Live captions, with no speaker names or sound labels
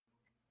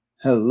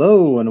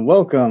Hello and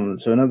welcome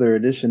to another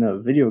edition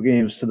of Video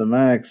Games to the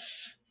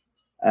Max.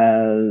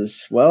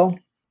 As well,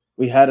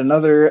 we had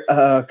another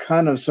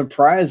kind of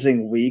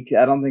surprising week.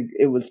 I don't think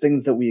it was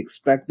things that we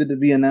expected to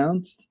be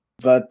announced,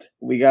 but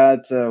we got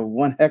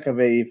one heck of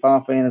a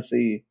Final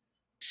Fantasy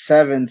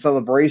VII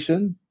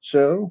celebration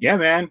show. Yeah,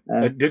 man.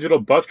 A digital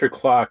Buster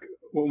clock.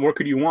 What more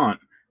could you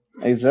want?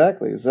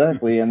 Exactly.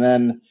 And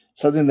then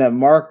something that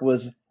Marc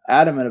was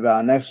adamant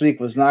about next week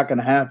was not going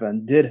to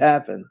happen, did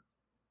happen.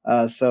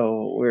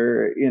 So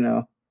we're,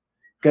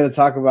 going to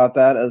talk about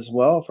that as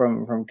well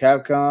from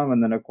Capcom,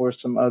 and then of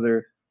course some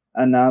other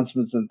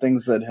announcements and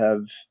things that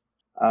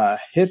have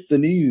hit the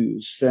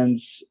news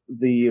since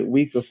the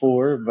week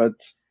before. But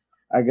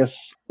I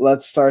guess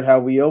let's start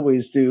how we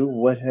always do.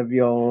 What have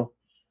y'all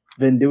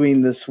been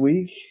doing this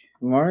week,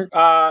 Marc?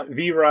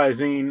 V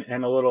Rising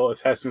and a little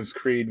Assassin's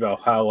Creed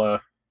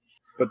Valhalla,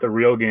 but the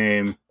real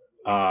game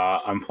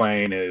I'm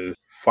playing is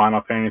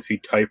Final Fantasy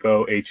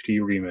Typo HD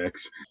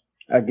Remix.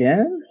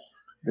 Again?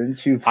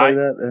 Didn't you play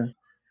that?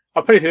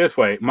 I'll put it this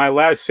way. My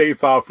last save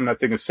file from that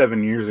thing is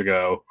 7 years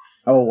ago.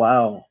 Oh,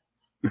 wow.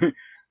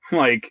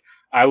 I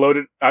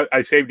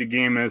saved a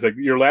game and it's like,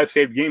 your last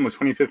saved game was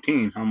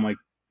 2015. I'm like,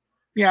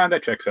 yeah,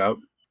 that checks out.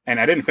 And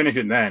I didn't finish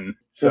it then.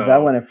 So is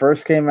that when it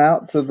first came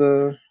out to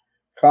the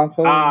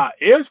console? That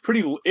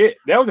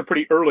was a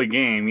pretty early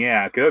game,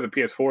 yeah, because that was a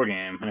PS4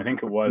 game, and I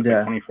think it was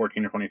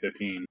 2014 or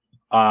 2015.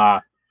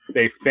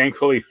 They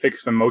thankfully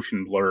fixed the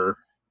motion blur,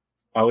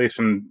 at least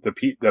in the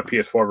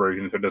PS4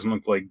 version, so it doesn't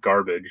look like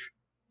garbage.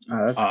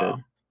 Oh, that's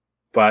good.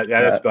 But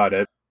yeah, that's about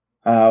it.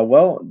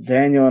 Well,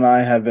 Daniel and I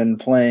have been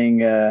playing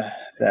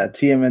that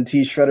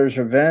TMNT Shredder's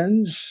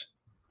Revenge,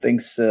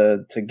 thanks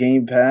to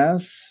Game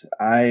Pass.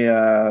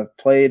 I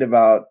played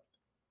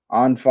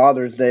on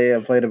Father's Day,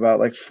 I played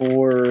about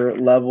 4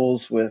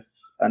 levels with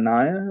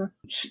Anaya.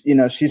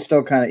 She's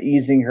still kind of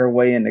easing her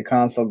way into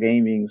console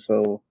gaming,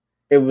 so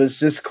it was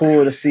just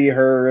cool to see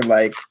her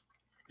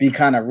be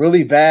kind of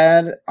really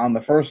bad on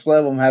the first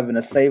level. I'm having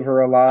to save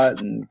her a lot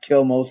and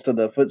kill most of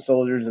the foot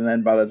soldiers, and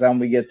then by the time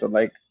we get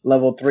to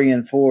level 3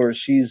 and 4,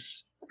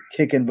 she's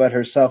kicking butt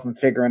herself and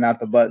figuring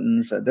out the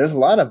buttons. There's a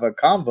lot of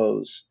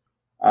combos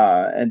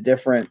and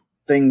different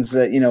things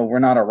that were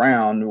not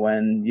around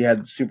when you had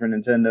the Super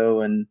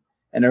Nintendo and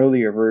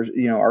earlier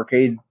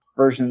arcade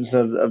versions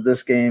of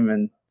this game.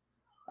 And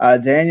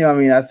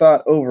Daniel, I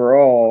thought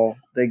overall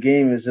the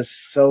game is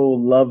just so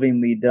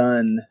lovingly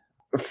done,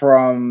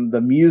 from the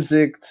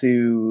music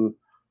to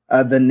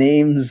the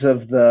names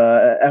of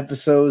the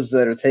episodes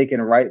that are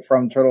taken right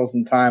from Turtles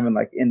in Time and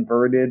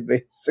inverted,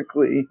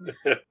 basically.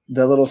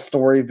 The little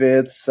story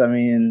bits.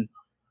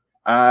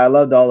 I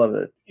loved all of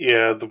it.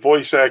 Yeah, the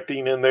voice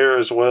acting in there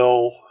as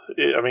well.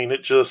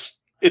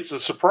 It's a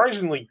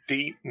surprisingly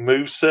deep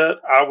move set.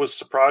 I was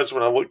surprised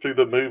when I looked through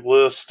the move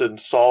list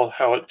and saw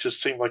how it just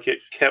seemed like it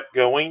kept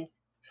going.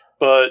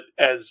 But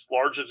as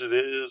large as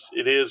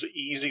it is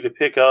easy to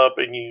pick up,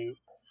 and you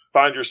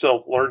find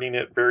yourself learning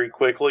it very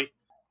quickly.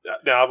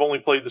 Now, I've only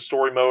played the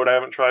story mode. I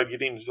haven't tried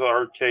getting into the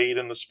arcade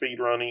and the speed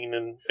running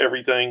and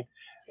everything.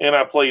 And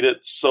I played it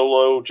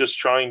solo, just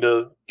trying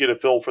to get a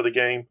feel for the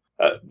game.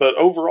 But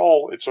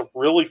overall, it's a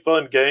really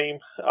fun game.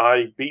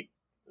 I beat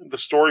the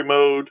story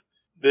mode,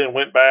 then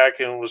went back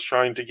and was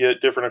trying to get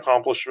different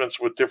accomplishments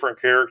with different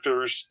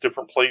characters,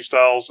 different play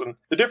styles. And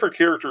the different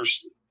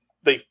characters,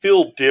 they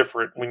feel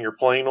different when you're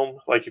playing them.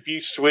 Like if you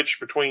switch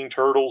between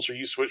Turtles, or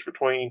you switch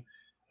between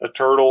a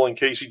Turtle and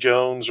Casey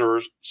Jones, or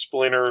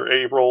Splinter,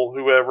 April,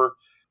 whoever,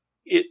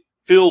 it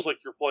feels like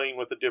you're playing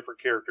with a different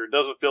character. It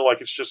doesn't feel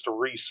like it's just a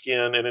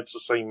reskin and it's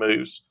the same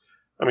moves.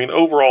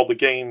 Overall, the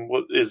game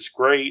is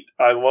great.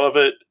 I love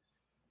it.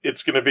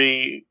 It's going to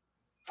be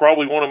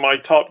probably one of my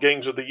top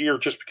games of the year,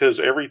 just because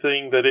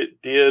everything that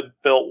it did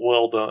felt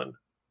well done.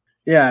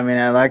 Yeah,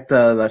 I like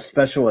the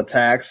special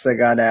attacks that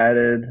got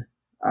added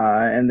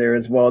in there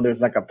as well.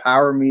 There's a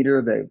power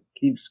meter that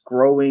keeps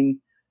growing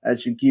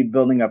as you keep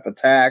building up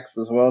attacks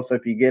as well. So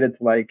if you get it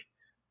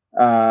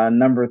to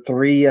number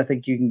 3, I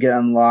think you can get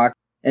unlocked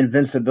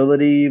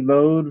invincibility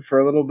mode for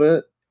a little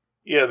bit.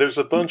 Yeah, there's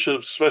a bunch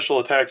of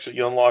special attacks that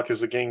you unlock as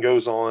the game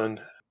goes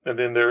on. And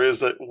then there is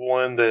that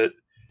one that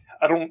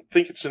I don't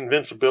think it's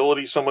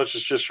invincibility so much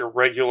as just your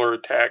regular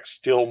attacks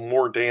deal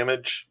more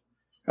damage.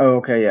 Oh,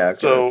 okay, yeah. Okay,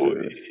 so,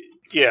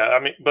 yeah,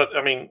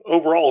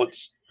 overall,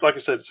 it's, like I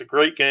said, it's a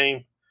great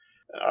game.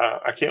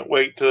 I can't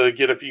wait to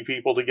get a few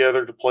people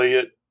together to play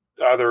it,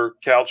 either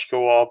couch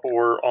co-op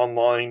or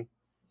online.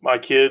 My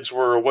kids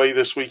were away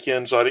this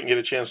weekend, so I didn't get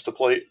a chance to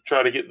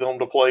try to get them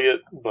to play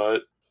it,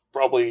 but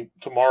probably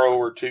tomorrow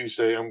or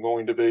Tuesday I'm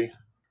going to be.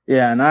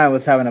 Yeah, and I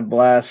was having a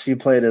blast. She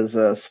played as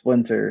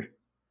Splinter.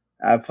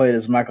 I played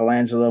as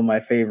Michelangelo, my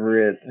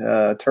favorite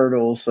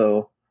turtle,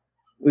 so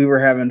we were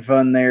having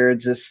fun there.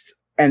 It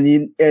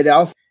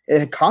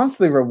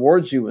constantly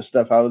rewards you with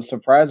stuff. I was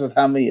surprised with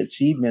how many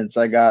achievements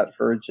I got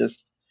for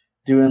just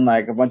doing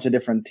a bunch of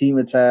different team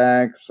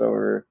attacks,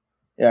 or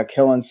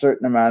killing a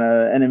certain amount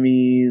of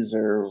enemies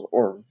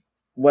or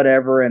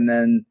whatever. And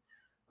then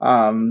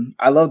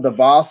I love the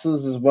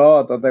bosses as well.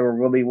 I thought they were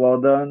really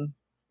well done.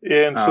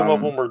 Yeah, and some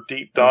of them are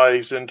deep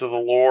dives into the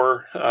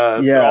lore.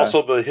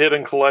 Also, the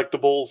hidden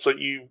collectibles that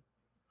you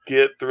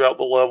get throughout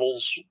the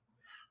levels,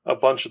 a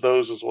bunch of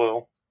those as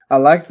well. I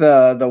like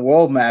the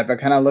world map. It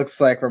kind of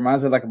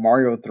reminds me of like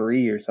Mario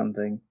 3 or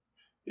something.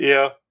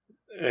 Yeah,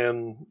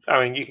 and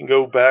I mean, you can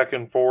go back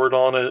and forward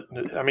on it.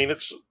 I mean,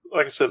 it's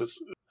like I said,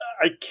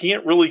 I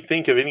can't really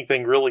think of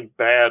anything really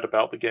bad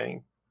about the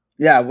game.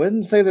 Yeah, I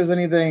wouldn't say there's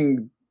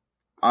anything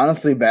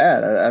honestly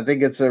bad. I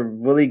think it's a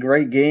really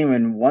great game,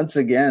 and once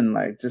again,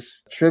 like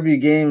just Tribute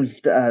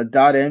Games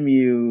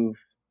 .mu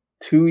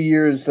 2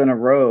 years in a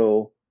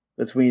row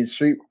between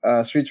Streets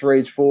of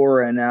Rage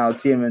 4 and now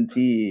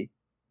TMNT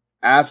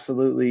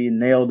absolutely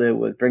nailed it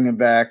with bringing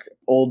back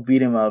old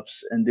beat 'em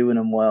ups and doing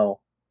them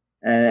well,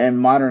 and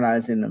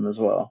modernizing them as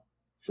well.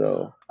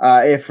 So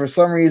if for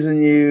some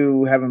reason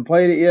you haven't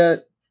played it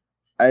yet,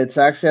 it's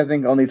actually I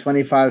think only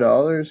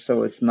 $25,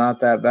 so it's not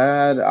that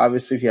bad.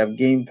 Obviously, if you have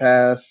Game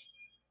Pass,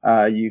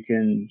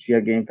 if you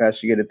have Game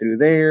Pass, you get it through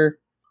there.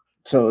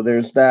 So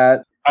there's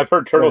that. I've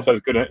heard Turtles has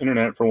good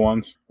internet for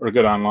once, or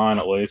good online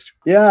at least.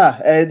 Yeah,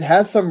 it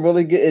has some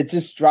really good. It's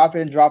just drop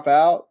in, drop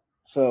out.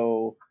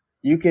 So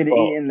you can,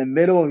 in the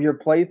middle of your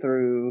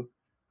playthrough,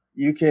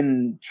 you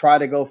can try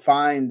to go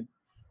find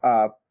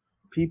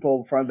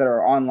people that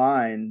are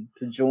online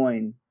to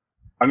join.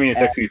 I mean,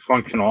 it's actually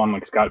functional,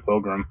 unlike Scott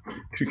Pilgrim.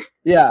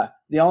 Yeah,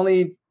 the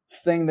only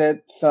thing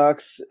that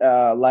sucks,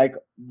 like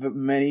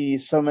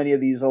so many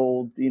of these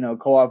old,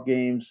 co-op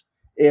games,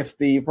 if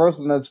the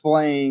person that's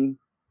playing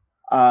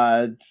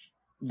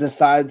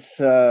decides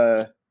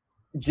to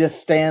just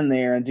stand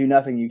there and do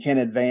nothing, you can't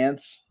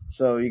advance.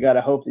 So you got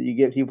to hope that you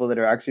get people that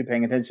are actually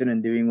paying attention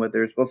and doing what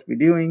they're supposed to be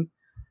doing,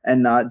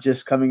 and not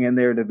just coming in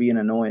there to be an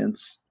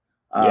annoyance,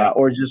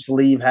 or just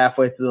leave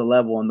halfway through the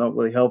level and don't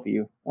really help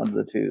you. One of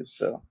the two.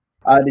 So,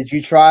 did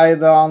you try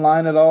the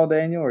online at all,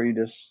 Daniel, or you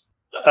just?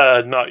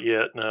 Not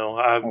yet. No,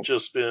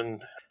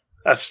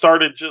 I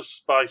started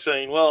just by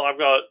saying, well, I've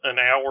got an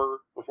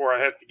hour before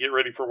I have to get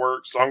ready for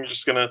work, so I'm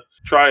just going to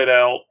try it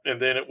out.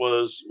 And then it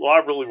was, well, I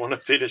really want to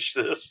finish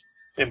this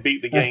and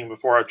beat the game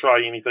before I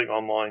try anything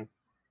online.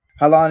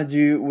 How long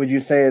would you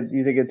say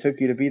you think it took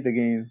you to beat the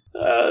game?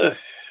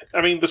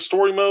 I mean, the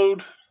story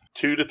mode,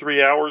 2 to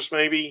 3 hours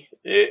maybe.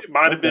 It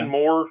might have been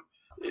more,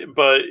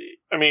 but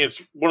I mean,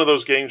 it's one of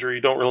those games where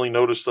you don't really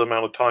notice the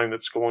amount of time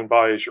that's going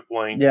by as you're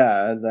playing.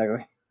 Yeah,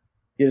 exactly.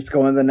 You just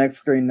go in the next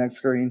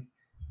screen.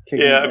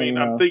 Yeah, I mean,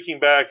 I'm thinking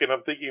back to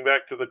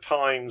the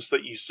times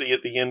that you see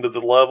at the end of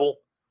the level,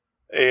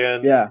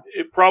 and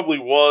it probably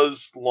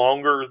was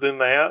longer than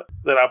that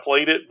I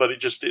played it, but it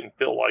just didn't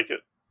feel like it.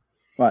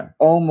 Right.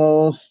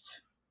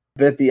 Almost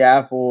bit the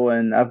apple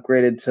and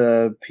upgraded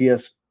to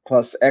PS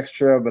Plus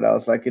Extra, but I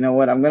was like, you know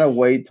what? I'm going to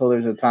wait till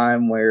there's a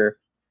time where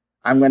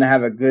I'm going to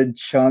have a good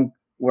chunk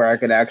where I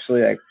could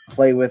actually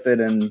play with it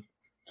and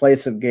play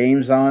some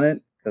games on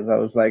it, because I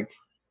was like,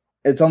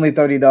 it's only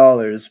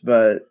 $30,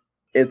 but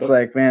it's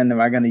like, man, am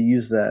I going to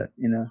use that,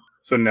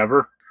 So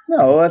never?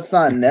 No, that's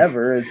not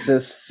never. It's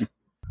just,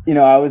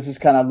 I was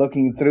just kind of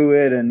looking through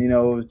it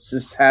and,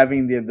 just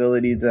having the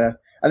ability to,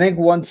 I think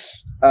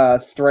once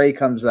Stray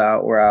comes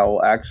out, where I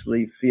will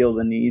actually feel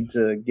the need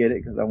to get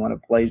it because I want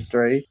to play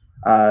Stray,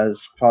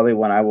 is probably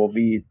when I will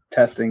be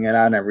testing it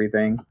out and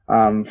everything.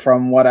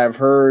 From what I've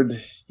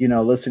heard,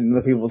 listening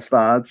to people's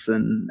thoughts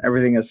and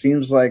everything, it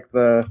seems like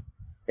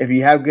if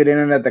you have good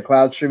internet, the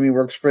cloud streaming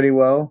works pretty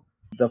well.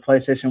 The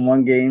PlayStation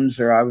 1 games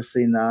are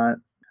obviously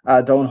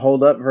don't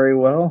hold up very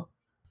well.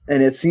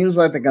 And it seems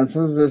like the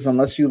consensus is,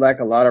 unless you like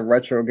a lot of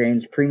retro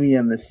games,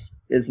 premium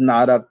is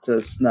not up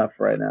to snuff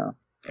right now.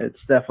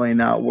 It's definitely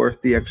not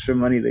worth the extra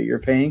money that you're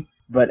paying.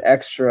 But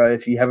extra,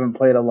 if you haven't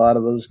played a lot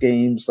of those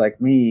games like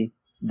me,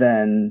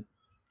 then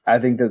I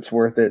think that's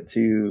worth it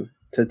to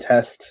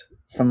test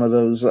some of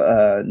those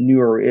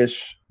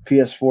newer-ish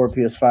PS4,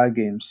 PS5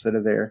 games that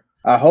are there.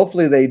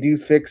 Hopefully they do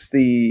fix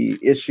the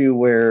issue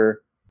where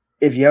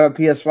if you have a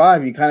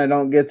PS5, you kind of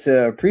don't get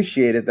to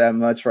appreciate it that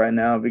much right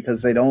now,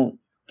 because they don't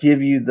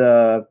give you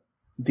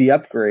the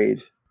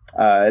upgrade.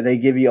 They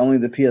give you only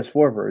the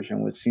PS4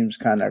 version, which seems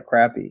kind of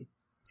crappy.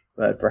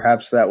 But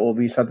perhaps that will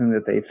be something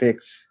that they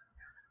fix,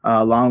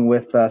 along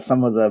with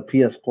some of the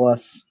PS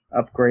Plus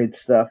upgrade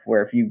stuff,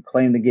 where if you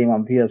claim the game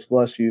on PS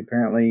Plus, you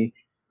apparently,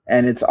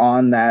 and it's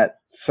on that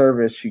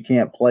service, you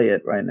can't play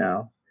it right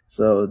now.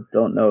 So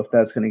don't know if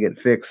that's going to get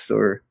fixed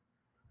or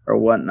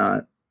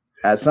whatnot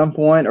at some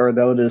point, or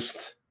they'll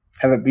just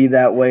have it be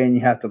that way and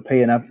you have to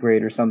pay an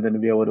upgrade or something to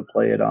be able to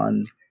play it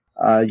on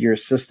your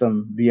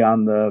system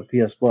beyond the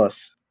PS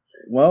Plus.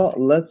 Well,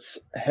 let's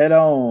head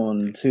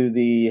on to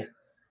the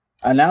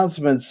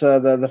announcements,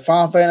 the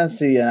Final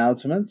Fantasy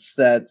announcements,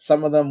 that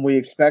some of them we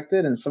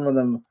expected and some of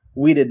them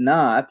we did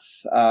not.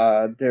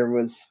 There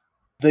was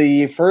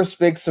the first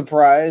big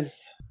surprise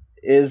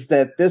is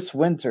that this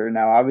winter,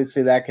 now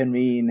obviously that can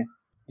mean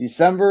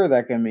December,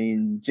 that can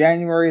mean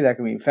January, that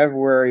can mean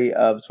February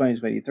of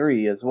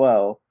 2023 as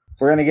well.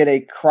 We're going to get a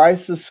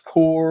Crisis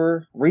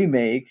Core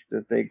remake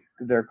that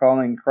they're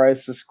calling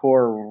Crisis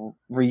Core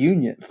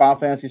Reunion, Final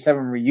Fantasy VII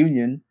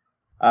Reunion,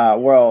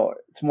 Well,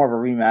 it's more of a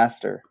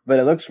remaster, but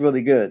it looks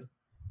really good.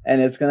 And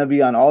it's going to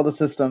be on all the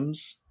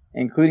systems,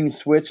 including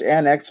Switch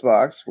and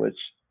Xbox,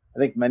 which I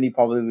think many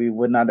probably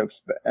would not have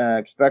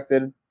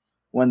expected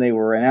when they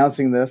were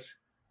announcing this.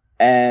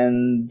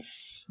 And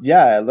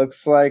yeah, it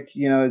looks like,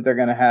 they're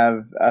going to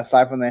have,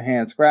 aside from the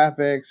enhanced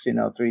graphics,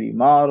 3D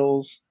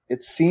models.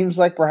 It seems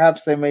like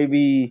perhaps they may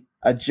be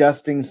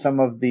adjusting some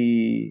of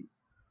the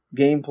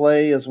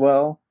gameplay as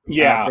well.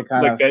 Yeah, like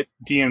that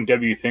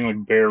DMW thing,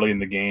 like barely in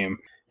the game.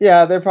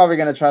 Yeah, they're probably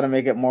going to try to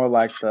make it more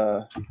like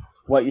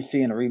what you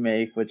see in a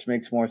remake, which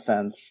makes more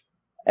sense.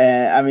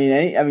 And I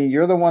mean,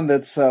 you're the one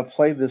that's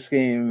played this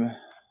game,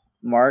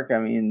 Mark. I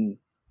mean,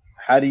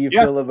 how do you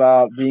feel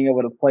about being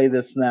able to play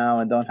this now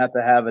and don't have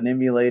to have an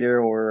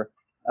emulator or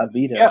a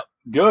Vita? Yeah,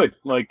 good.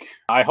 Like,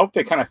 I hope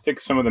they kind of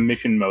fix some of the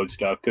mission mode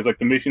stuff, because like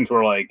the missions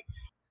were like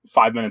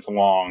 5 minutes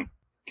long.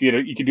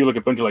 You could do like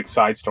a bunch of like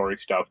side story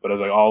stuff, but it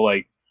was like all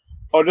like,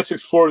 oh, just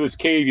explore this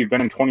cave you've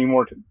been in 20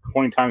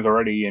 times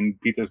already and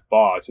beat this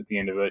boss at the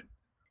end of it.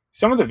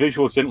 Some of the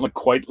visuals didn't look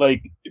quite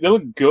like, they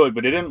looked good,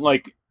 but they didn't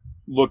like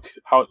look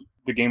how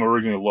the game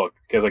originally looked,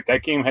 because like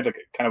that game had like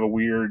kind of a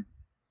weird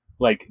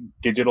like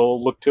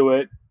digital look to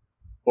it,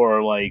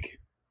 or like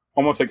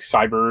almost like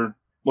cyber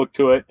look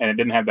to it, and it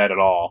didn't have that at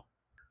all.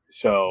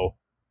 So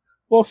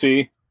we'll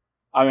see.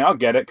 I mean, I'll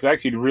get it because I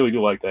actually really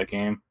do like that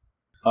game.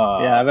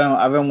 Yeah,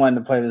 I've been wanting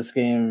to play this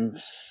game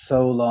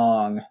so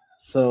long.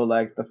 So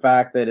like the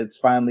fact that it's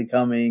finally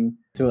coming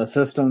to a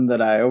system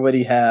that I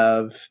already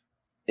have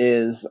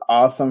is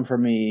awesome for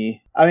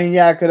me. I mean,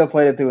 yeah, I could have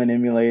played it through an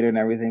emulator and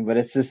everything, but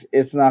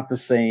it's not the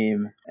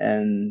same,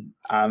 and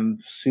I'm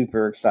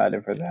super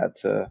excited for that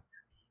to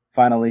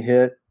finally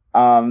hit.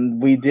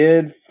 We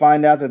did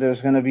find out that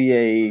there's going to be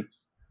a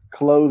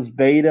closed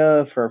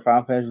beta for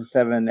Final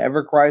Fantasy VII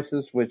Ever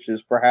Crisis, which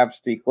is perhaps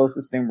the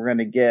closest thing we're going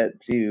to get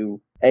to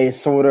a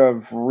sort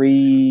of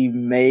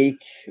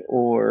remake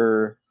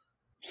or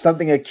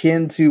something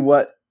akin to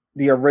what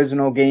the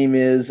original game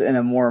is in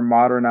a more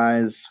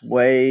modernized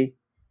way,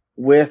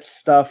 with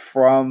stuff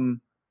from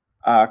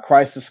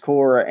Crisis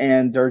Core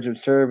and Dirge of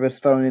Service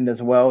thrown in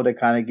as well to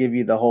kind of give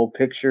you the whole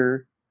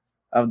picture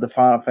of the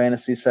Final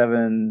Fantasy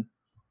VII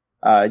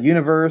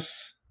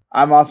universe.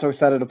 I'm also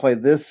excited to play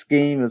this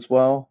game as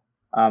well.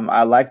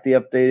 I like the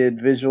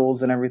updated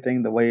visuals and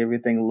everything, the way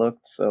everything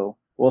looked. So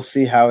we'll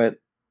see how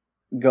it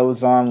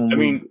goes on when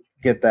we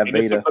get that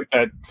beta. It's like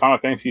that Final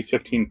Fantasy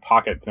 15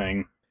 Pocket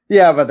thing.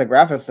 Yeah, but the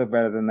graphics look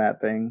better than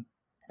that thing.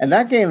 And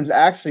that game's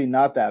actually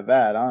not that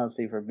bad,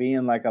 honestly, for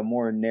being like a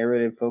more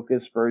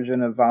narrative-focused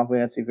version of Final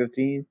Fantasy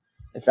 15.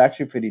 It's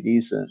actually pretty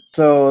decent.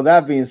 So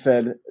that being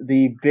said,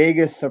 the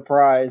biggest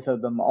surprise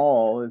of them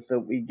all is that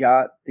we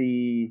got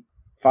the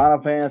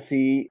Final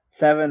Fantasy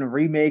VII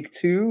Remake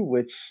 2,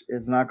 which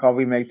is not called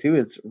Remake 2,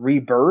 it's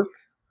Rebirth.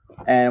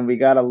 And we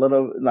got a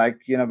little,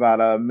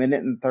 about a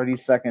minute and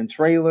 30-second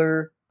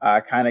trailer,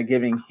 kind of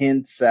giving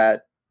hints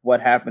at what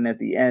happened at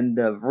the end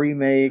of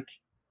Remake.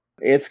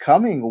 It's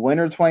coming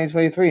winter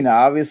 2023.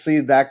 Now, obviously,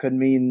 that could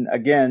mean,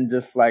 again,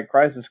 just like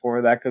Crisis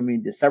Core, that could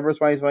mean December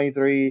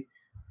 2023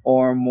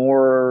 or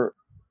more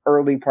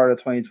early part of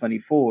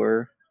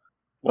 2024.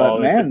 Well,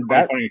 but man,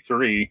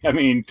 2023. I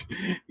mean,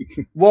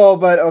 well,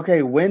 but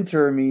okay,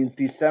 winter means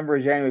December,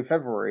 January,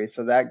 February,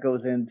 so that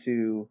goes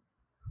into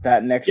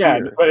that next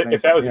year. Yeah, but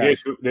if that was the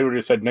case, they would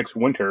have said next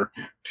winter.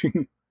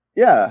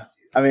 Yeah,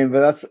 I mean,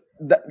 but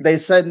they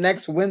said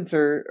next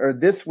winter or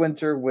this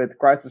winter with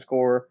Crisis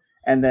Core,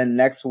 and then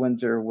next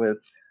winter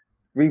with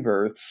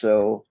Rebirth.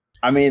 So,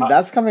 I mean,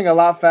 that's coming a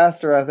lot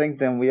faster, I think,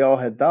 than we all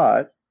had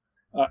thought.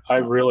 I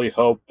really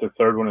hope the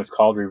third one is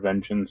called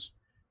Revengeance.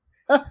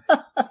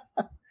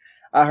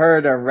 I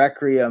heard a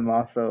Requiem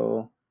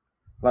also.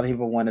 A lot of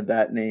people wanted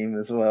that name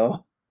as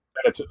well.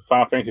 It's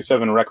Final Fantasy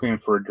VII Requiem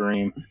for a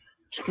Dream.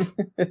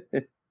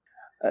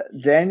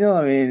 Daniel,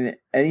 I mean,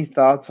 any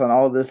thoughts on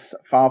all this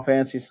Final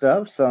Fantasy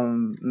stuff?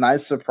 Some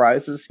nice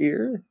surprises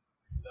here?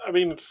 I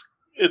mean,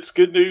 it's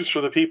good news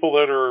for the people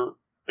that are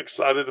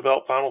excited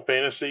about Final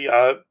Fantasy.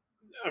 I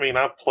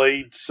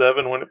played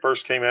 7 when it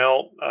first came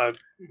out. I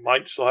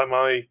might still have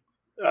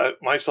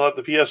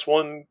the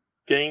PS1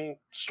 game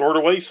stored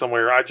away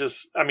somewhere. I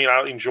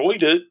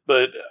enjoyed it,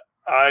 but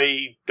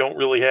I don't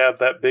really have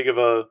that big of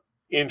a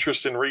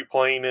interest in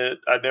replaying it.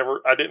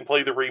 I didn't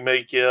play the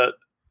remake yet.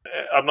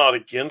 I'm not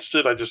against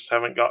it. I just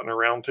haven't gotten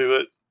around to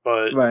it,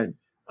 but right.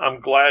 I'm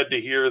glad to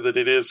hear that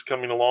it is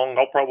coming along.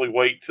 I'll probably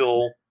wait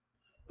till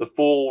the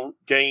full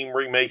game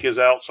remake is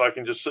out so I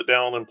can just sit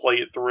down and play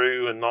it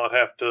through and not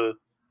have to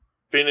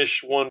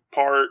finish one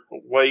part,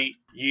 wait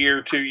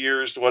year, 2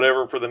 years,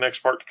 whatever, for the next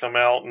part to come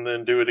out, and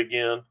then do it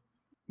again.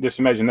 Just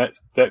imagine that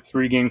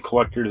 3-game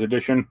collector's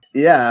edition.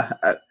 Yeah.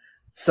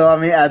 So, I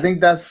mean, I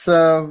think that's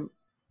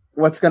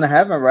what's going to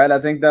happen, right?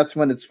 I think that's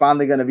when it's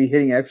finally going to be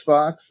hitting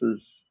Xbox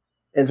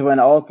is when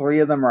all 3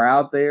 of them are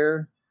out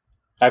there.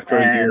 After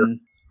a year.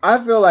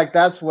 I feel like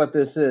that's what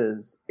this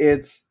is.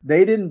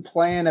 They didn't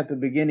plan at the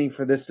beginning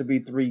for this to be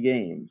 3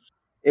 games.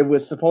 It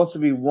was supposed to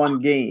be 1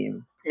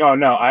 game. No,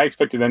 I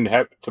expected them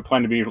to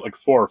plan to be like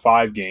 4 or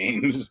 5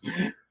 games.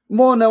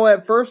 Well, no,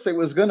 at first it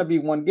was going to be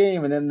one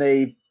game, and then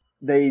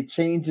they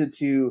changed it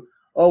to,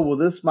 oh, well,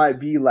 this might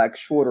be like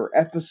shorter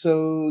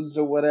episodes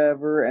or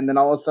whatever, and then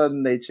all of a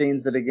sudden they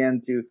changed it again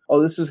to, oh,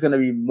 this is going to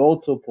be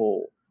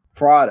multiple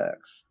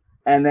products.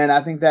 And then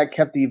I think that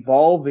kept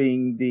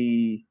evolving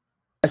the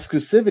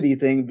exclusivity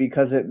thing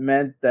because it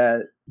meant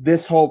that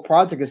this whole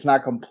project is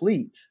not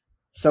complete.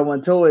 So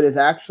until it is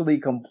actually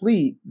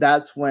complete,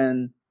 that's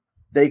when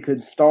they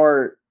could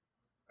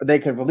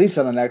release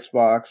it on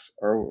Xbox,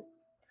 or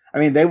I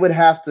mean, they would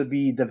have to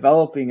be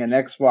developing an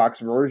Xbox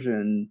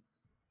version,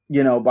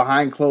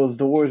 behind closed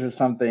doors or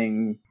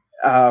something,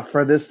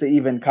 for this to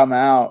even come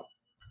out,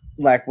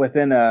 like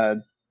within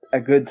a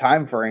good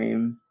time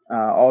frame,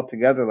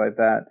 altogether like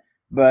that.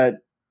 But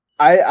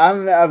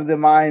I'm of the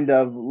mind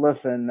of,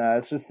 listen,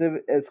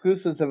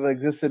 exclusives have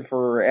existed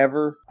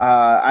forever.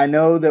 I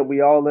know that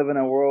we all live in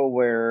a world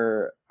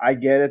where I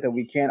get it that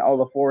we can't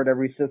all afford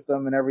every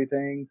system and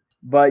everything,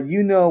 but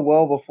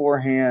well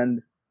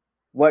beforehand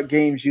what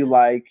games you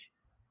like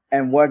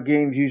and what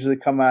games usually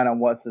come out on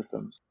what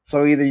systems.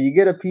 So either you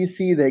get a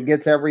PC that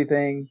gets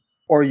everything,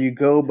 or you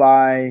go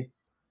by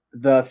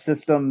the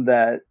system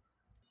that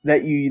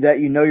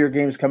you know your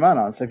games come out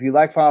on. So if you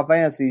like Final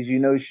Fantasies,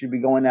 you should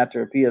be going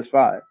after a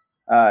PS5.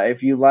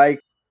 If you like,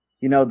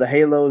 the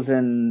Halos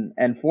and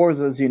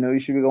Forzas, you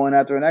should be going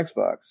after an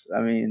Xbox.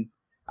 I mean,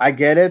 I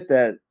get it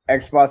that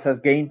Xbox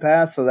has Game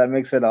Pass, so that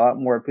makes it a lot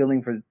more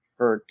appealing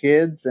for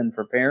kids and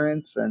for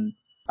parents and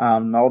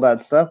all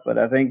that stuff. But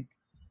I think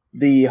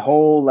the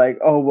whole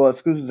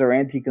exclusives are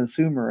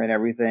anti-consumer and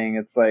everything.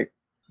 It's like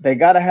they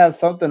got to have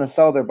something to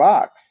sell their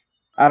box.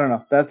 I don't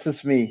know. That's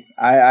just me.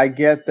 I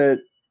get that.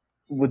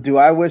 Do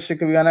I wish it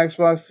could be on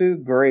Xbox too?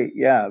 Great,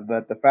 yeah.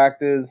 But the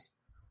fact is,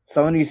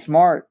 Sony's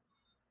smart.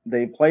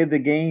 They played the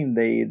game.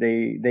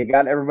 They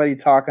got everybody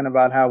talking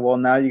about how, well,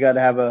 now you got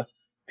to have a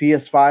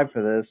PS5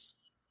 for this,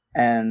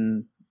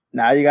 and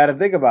now you got to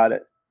think about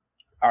it.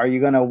 Are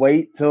you going to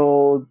wait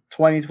till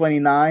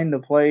 2029 to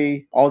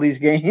play all these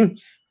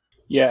games?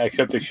 Yeah,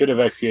 except they should have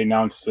actually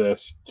announced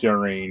this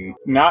during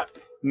not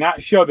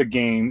show the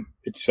game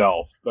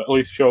itself, but at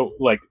least show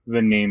like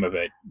the name of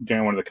it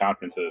during one of the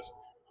conferences,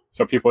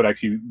 so people would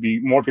actually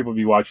more people would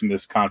be watching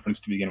this conference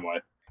to begin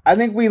with. I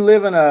think we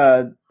live in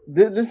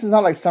this is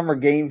not like Summer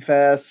Game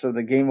Fest or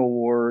the Game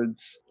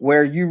Awards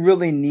where you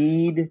really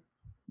need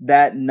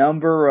that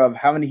number of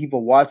how many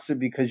people watched it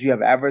because you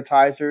have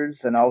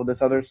advertisers and all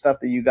this other stuff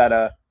that you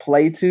gotta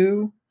play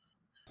to.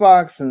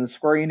 Xbox and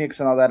Square-Enix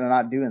and all that are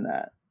not doing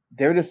that.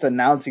 They're just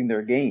announcing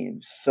their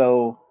games.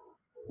 So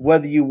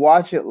whether you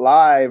watch it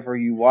live or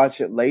you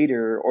watch it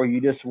later, or you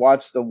just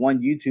watch the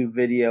one YouTube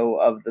video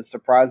of the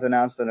surprise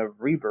announcement of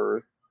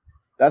Rebirth,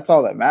 that's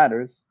all that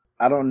matters.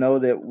 I don't know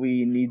that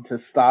we need to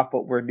stop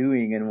what we're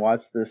doing and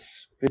watch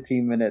this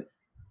 15-minute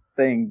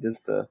thing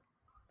just to...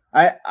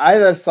 I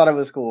just thought it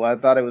was cool. I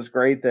thought it was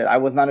great that I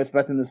was not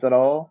expecting this at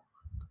all.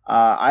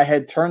 I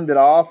had turned it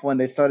off when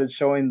they started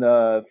showing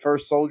the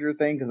first soldier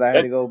thing because I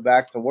had to go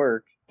back to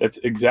work. That's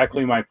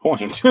exactly my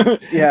point.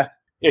 Yeah.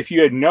 If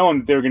you had known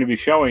that they were going to be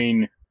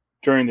showing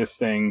during this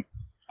thing,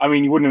 I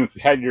mean, you wouldn't have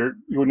had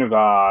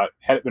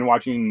it been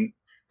watching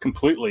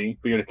completely,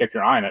 but you would have kept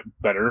your eye on it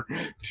better.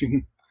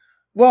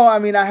 Well, I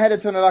mean, I had to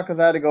turn it off because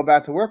I had to go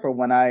back to work. But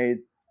when I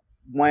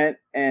went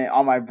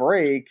on my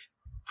break,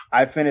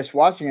 I finished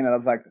watching it. And I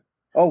was like,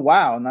 oh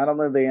wow! Not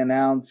only did they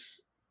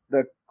announce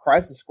the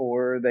Crisis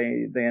Core,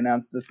 they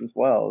announced this as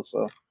well.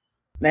 So,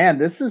 man,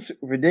 this is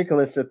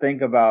ridiculous to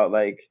think about.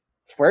 Like,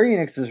 Square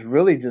Enix is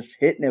really just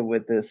hitting it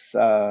with this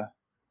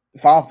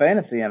Final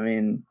Fantasy. I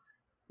mean,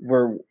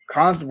 we're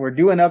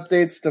doing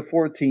updates to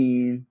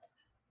 14.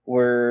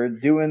 We're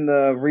doing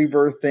the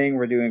Rebirth thing.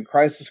 We're doing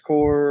Crisis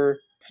Core.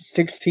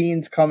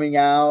 16's coming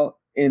out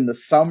in the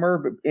summer,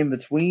 but in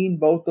between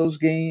both those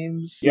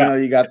games, yeah.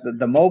 You got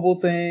the mobile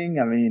thing.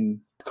 I mean,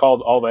 it's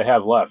called All They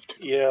Have Left.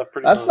 Yeah,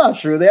 that's not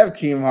true. They have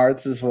Kingdom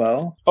Hearts as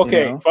well.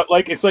 Okay, but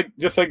like it's like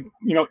just like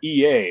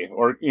EA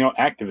or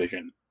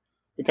Activision.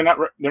 They're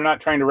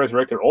not trying to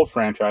resurrect their old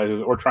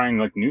franchises or trying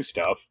like new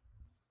stuff.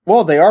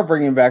 Well, they are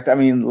bringing back. I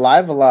mean,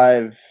 Live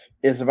Alive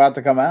is about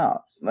to come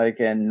out.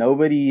 Like, and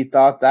nobody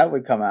thought that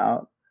would come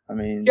out. I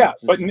mean, yeah,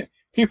 but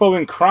people have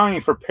been crying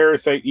for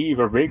Parasite Eve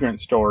or Vagrant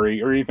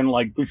Story or even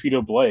like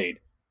Bushido Blade.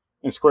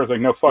 And Square's like,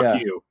 no,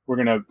 fuck you. We're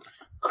going to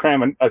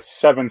cram a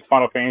seventh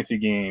Final Fantasy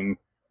game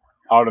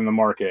out in the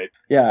market.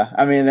 Yeah,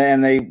 I mean,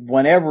 and they,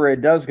 whenever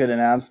it does get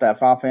announced, that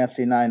Final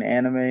Fantasy IX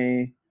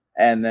anime,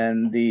 and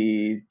then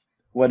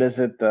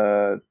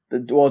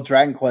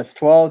Dragon Quest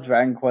 12,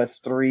 Dragon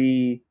Quest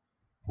 3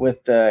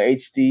 with the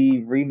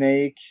HD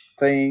remake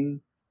thing.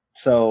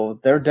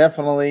 So they're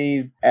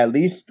definitely, at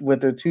least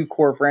with their two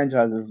core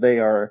franchises, they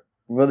are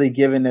really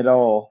giving it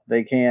all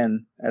they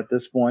can at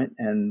this point.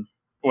 And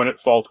when it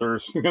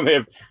falters,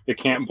 they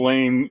can't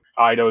blame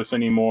Eidos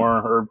anymore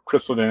or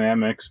Crystal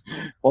Dynamics.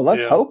 Well,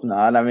 let's hope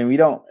not. I mean, we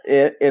don't.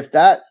 If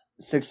that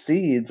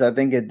succeeds, I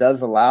think it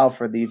does allow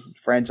for these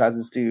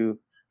franchises to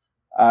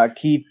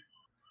keep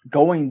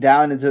going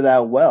down into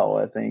that well.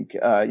 I think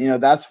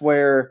that's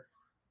where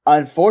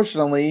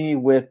unfortunately,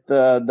 with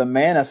the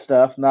mana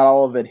stuff, not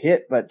all of it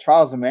hit, but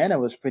Trials of Mana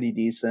was pretty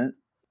decent.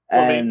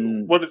 Well, I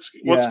mean, what's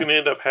going to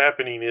end up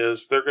happening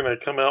is they're going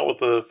to come out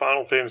with a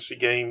Final Fantasy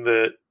game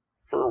that,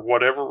 for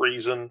whatever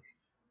reason,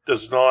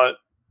 does not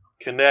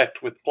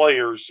connect with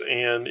players,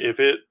 and if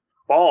it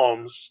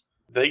bombs,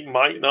 they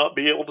might not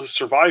be able to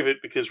survive it,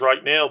 because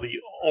right now the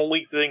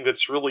only thing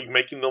that's really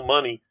making them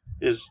money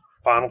is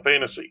Final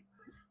Fantasy.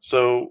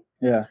 So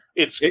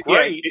it's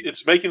great.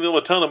 It's making them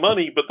a ton of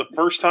money, but the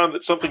first time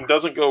that something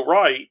doesn't go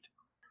right,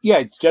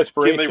 it's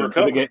desperation. Can they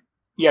recover?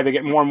 They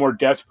get more and more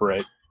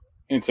desperate.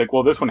 And it's like,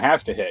 well, this one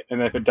has to hit, and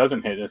then if it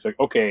doesn't hit, it's like,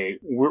 okay,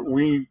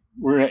 we're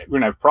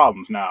gonna have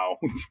problems now.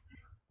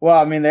 Well,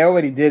 I mean, they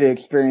already did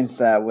experience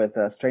that with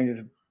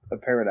Strangers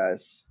of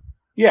Paradise.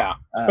 Yeah,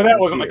 but that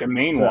wasn't like a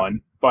main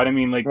one. But I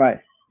mean, like,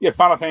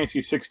 Final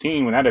Fantasy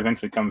 16, when that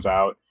eventually comes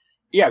out,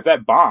 if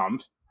that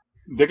bombs,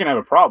 they're gonna have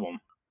a problem,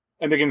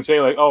 and they can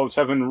say like, oh,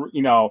 7,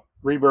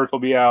 Rebirth will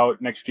be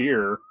out next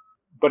year.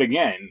 But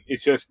again,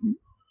 it's just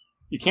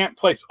you can't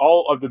place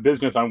all of the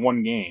business on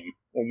one game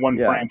or one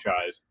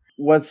franchise.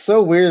 What's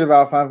so weird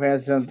about Final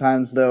Fantasy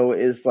sometimes, though,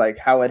 is like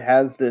how it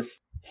has this.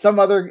 Some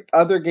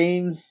other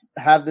games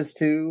have this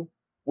too,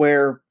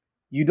 where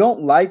you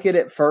don't like it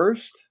at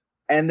first,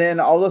 and then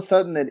all of a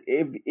sudden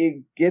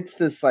it gets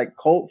this like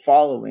cult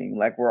following,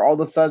 like where all of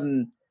a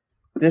sudden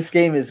this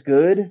game is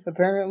good.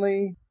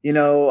 Apparently,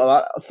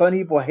 some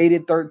people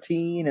hated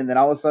 13, and then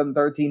all of a sudden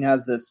 13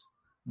 has this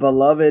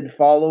beloved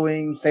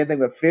following. Same thing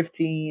with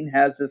 15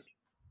 has this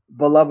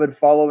beloved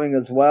following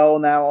as well.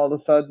 Now all of a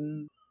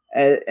sudden.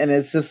 And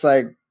it's just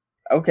like,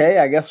 okay,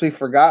 I guess we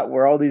forgot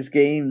where all these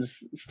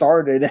games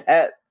started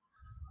at.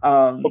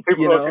 Well,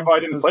 people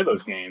probably didn't play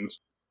those games.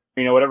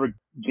 Whatever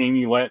game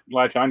you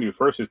latch onto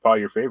first is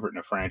probably your favorite in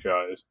a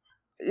franchise.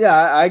 Yeah,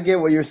 I get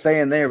what you're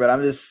saying there, but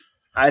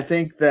I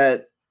think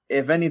that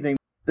if anything,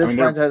 this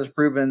franchise has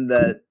proven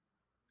that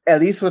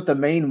at least with the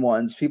main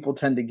ones, people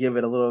tend to give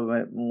it a little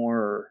bit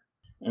more.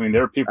 I mean,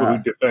 there are people who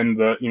defend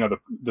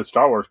the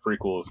Star Wars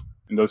prequels.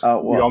 And those, we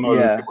all know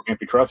those people can't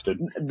be trusted.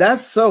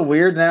 That's so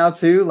weird now,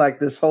 too.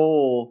 Like, this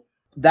whole...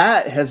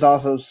 That has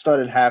also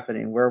started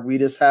happening, where we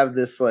just have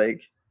this,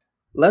 like,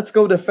 let's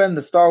go defend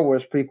the Star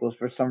Wars prequels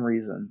for some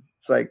reason.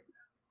 It's like...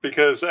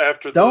 Because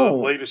after the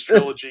latest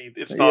trilogy,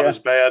 it's not as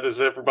bad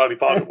as everybody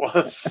thought it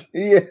was.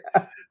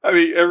 I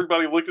mean,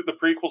 everybody looked at the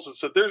prequels and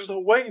said, there's no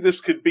way this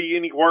could be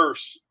any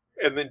worse.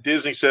 And then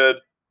Disney said,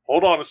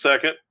 hold on a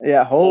second.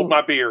 Yeah, hold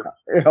my beer.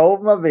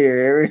 Hold my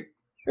beer.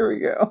 Here we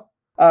go.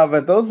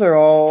 But those are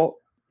all...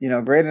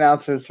 great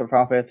announcers for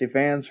Final Fantasy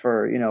fans,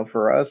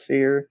 for us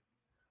here.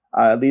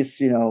 At least,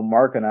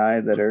 Marc and I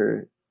that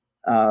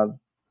are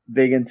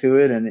big into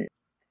it. And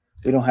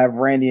we don't have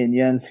Randy and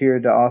Jens here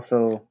to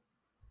also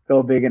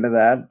go big into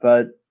that.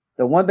 But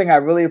the one thing I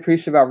really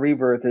appreciate about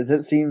Rebirth is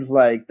it seems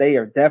like they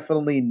are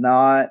definitely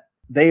not...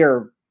 They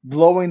are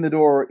blowing the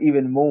door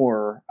even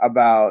more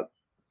about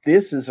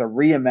this is a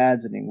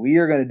reimagining. We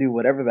are going to do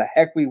whatever the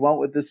heck we want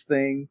with this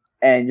thing.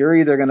 And you're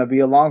either going to be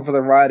along for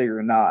the ride or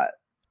you're not.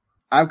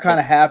 I'm kind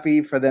of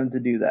happy for them to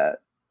do that.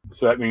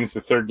 So that means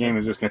the third game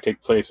is just going to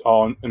take place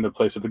all in the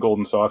place of the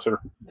Golden Saucer.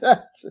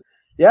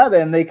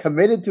 Then they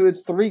committed to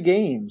its 3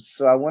 games.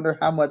 So I wonder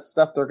how much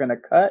stuff they're going to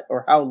cut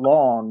or how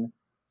long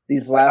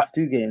these last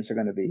 2 games are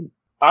going to be.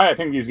 I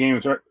think these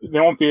games they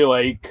won't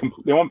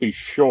be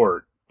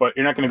short, but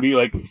you're not going to be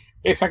like,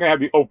 it's not going to have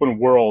the open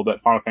world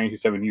that Final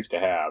Fantasy VII used to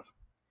have.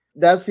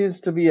 That seems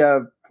to be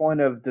a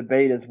point of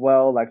debate as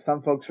well. Like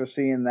some folks are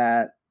seeing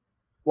that.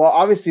 Well,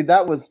 obviously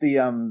that was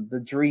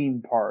the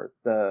dream part,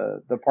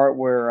 the part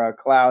where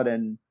Cloud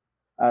and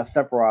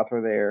Sephiroth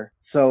were there.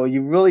 So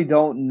you really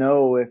don't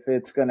know if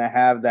it's going to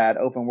have that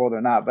open world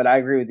or not. But I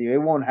agree with you;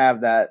 it won't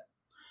have that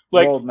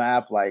world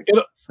map. Like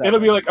it'll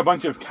be like a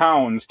bunch of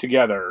towns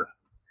together,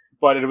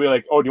 but it'll be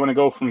like, oh, do you want to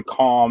go from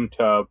Calm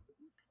to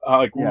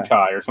like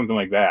Wutai or something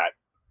like that?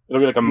 It'll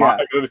be like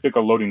it'll just be like a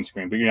loading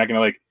screen, but you're not going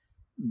to like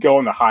go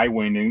in the high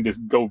wind and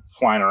just go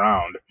flying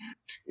around.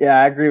 Yeah,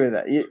 I agree with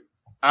that.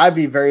 I'd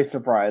be very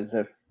surprised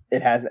if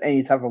it has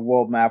any type of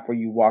world map where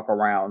you walk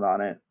around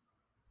on it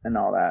and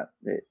all that.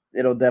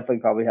 It'll definitely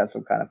probably have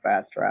some kind of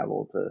fast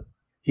travel to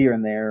here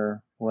and there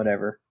or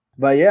whatever.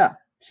 But yeah,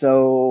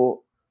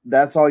 so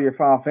that's all your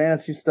Final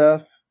Fantasy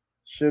stuff.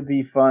 Should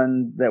be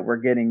fun that we're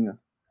getting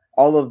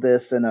all of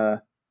this in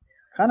a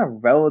kind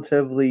of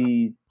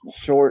relatively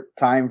short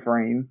time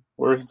frame.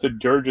 Where's the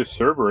Dirge of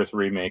Cerberus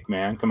remake,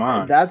 man? Come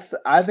on.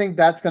 I think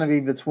that's going to be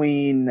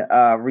between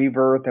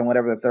Rebirth and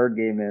whatever the third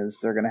game is.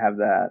 They're going to have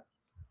that.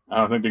 I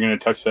don't think they're going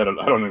to touch that.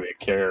 I don't think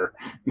they care.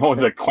 No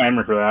one's like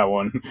clamoring for that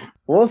one.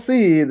 We'll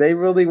see. They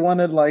really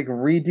wanted like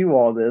redo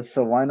all this,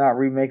 so why not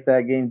remake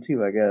that game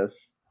too, I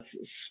guess.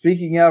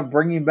 Speaking of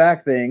bringing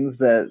back things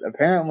that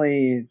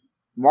apparently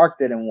Marc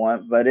didn't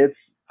want, but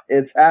it's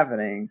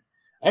happening.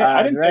 Hey,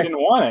 I didn't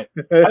want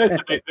it. I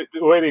just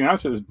the way they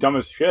announced it was dumb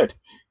as shit.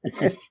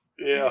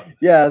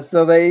 Yeah,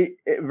 so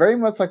very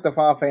much like the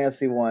Final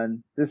Fantasy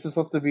one, this is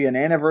supposed to be an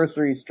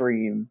anniversary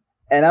stream,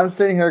 and I'm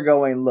sitting here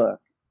going,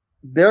 look,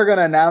 they're going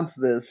to announce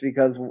this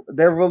because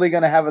they're really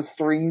going to have a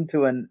stream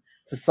to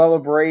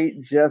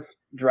celebrate just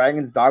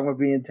Dragon's Dogma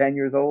being 10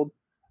 years old.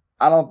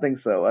 I don't think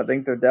so. I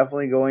think they're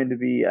definitely going to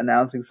be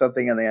announcing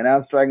something, and they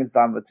announced Dragon's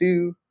Dogma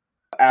 2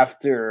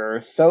 after.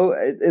 So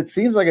it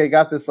seems like it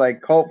got this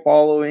like cult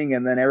following,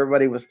 and then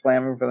everybody was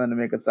clamoring for them to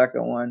make a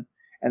second one,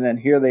 and then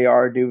here they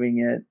are doing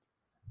it,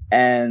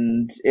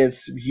 and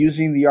it's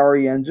using the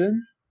RE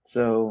engine.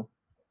 So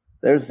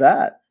there's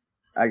that.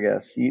 I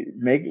guess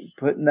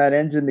putting that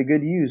engine to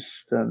good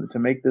use to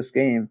make this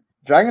game.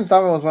 Dragon's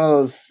Dogma was one of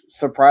those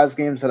surprise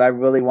games that I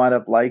really wound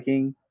up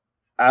liking.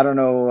 I don't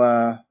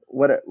know.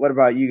 What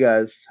about you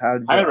guys? I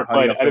never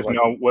played it. I just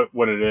know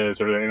what it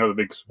is, or I know the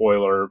big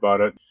spoiler about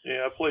it.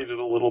 Yeah, I played it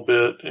a little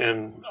bit,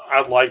 and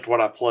I liked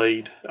what I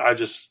played. I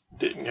just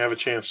didn't have a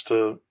chance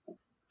to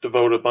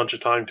devote a bunch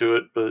of time to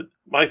it. But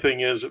my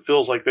thing is, it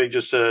feels like they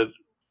just said,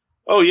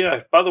 oh,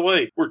 yeah, by the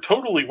way, we're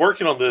totally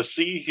working on this.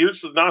 See,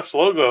 here's the nice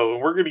logo,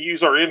 and we're going to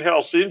use our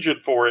in-house engine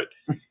for it.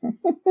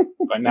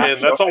 And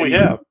that's all we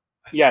have.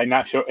 Yeah,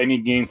 not show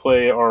any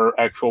gameplay or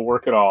actual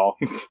work at all.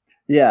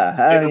 Yeah,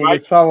 I mean,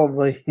 it's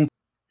probably...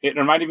 It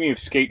reminded me of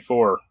Skate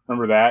 4.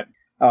 Remember that?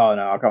 Oh,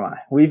 no, come on.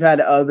 We've had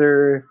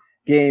other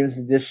games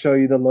that just show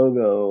you the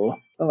logo.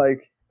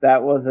 Like,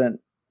 that wasn't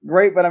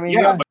great, but I mean,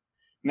 yeah.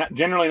 But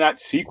generally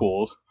not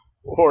sequels.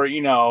 Or,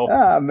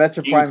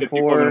 Metro Prime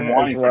 4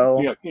 as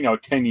well. For,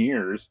 10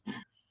 years.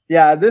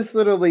 Yeah, this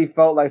literally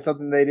felt like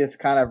something they just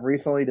kind of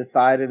recently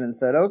decided and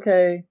said,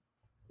 okay,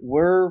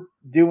 we're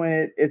doing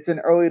it. It's in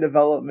early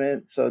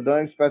development, so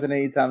don't expect it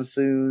anytime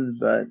soon.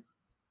 But,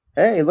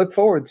 hey, look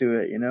forward to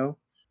it,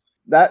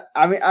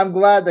 I'm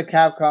glad that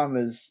Capcom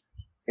is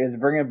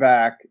bringing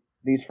back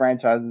these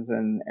franchises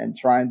and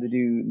trying to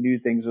do new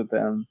things with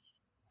them,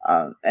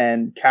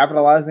 and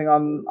capitalizing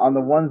on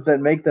the ones that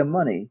make them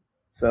money.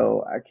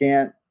 So I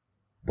can't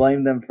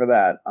blame them for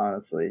that,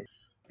 honestly.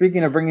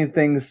 Speaking of bringing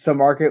things to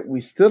market,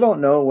 we still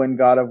don't know when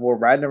God of War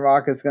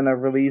Ragnarok is going to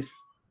release.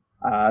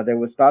 There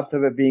was thoughts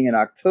of it being in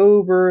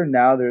October.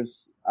 Now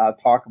there's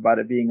talk about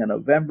it being a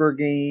November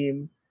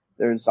game.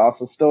 There's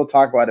also still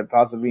talk about it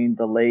possibly being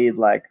delayed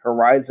like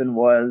Horizon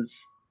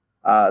was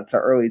to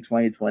early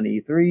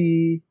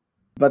 2023.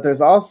 But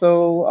there's also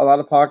a lot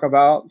of talk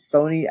about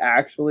Sony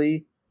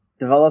actually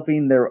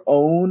developing their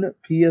own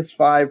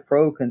PS5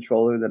 Pro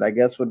controller that I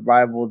guess would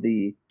rival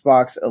the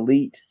Xbox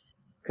Elite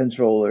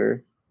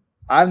controller.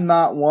 I'm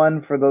not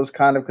one for those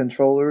kind of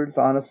controllers,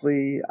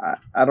 honestly.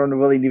 I don't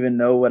really even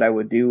know what I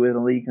would do with an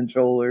Elite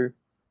controller.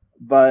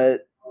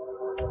 But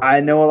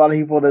I know a lot of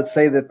people that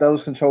say that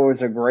those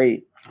controllers are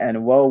great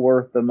and well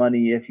worth the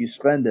money if you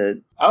spend it.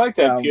 I like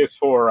that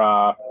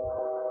PS4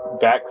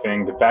 back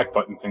thing, the back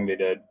button thing they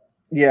did.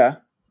 Yeah.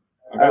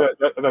 I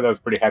thought that was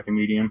a pretty happy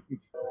medium.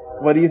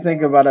 What do you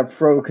think about a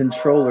Pro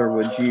controller?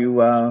 Would you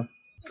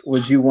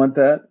want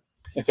that?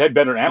 If it had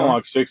better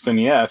analog sticks, then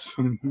yes.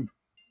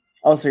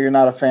 Oh, so you're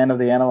not a fan of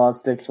the analog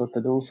sticks with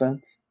the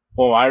DualSense?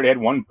 Well, I already had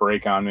one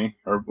break on me,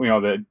 or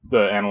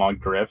the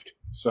analog drift.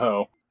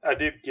 So I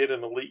did get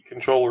an Elite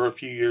controller a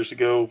few years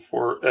ago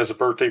as a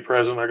birthday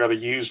present. I got a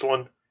used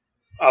one.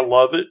 I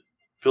love it.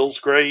 Feels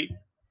great.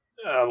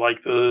 I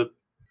like the,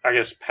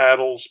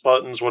 paddles,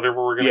 buttons,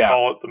 whatever we're going to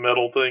call it, the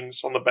metal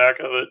things on the back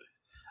of it.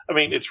 I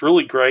mean, it's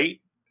really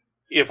great.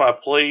 If I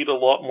played a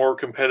lot more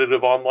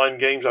competitive online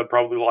games, I'd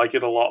probably like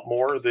it a lot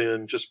more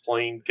than just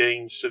playing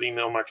games sitting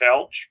on my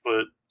couch.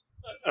 But,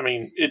 I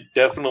mean, it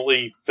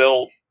definitely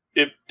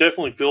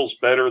feels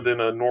better than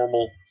a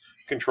normal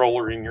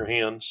controller in your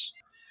hands.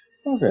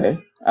 Okay.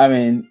 I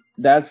mean,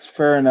 that's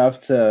fair enough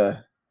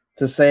to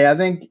say. I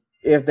think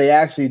if they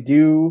actually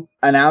do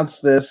announce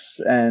this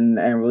and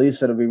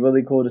release it, it'll be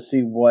really cool to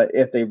see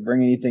if they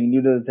bring anything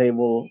new to the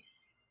table,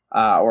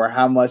 or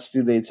how much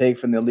do they take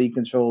from the Elite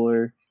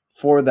controller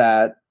for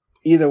that.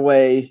 Either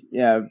way,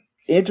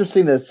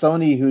 interesting that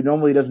Sony, who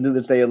normally doesn't do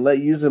this, they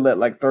usually let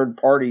like third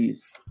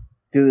parties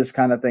do this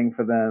kind of thing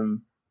for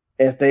them.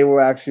 If they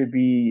will actually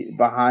be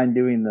behind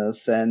doing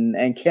this,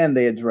 and can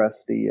they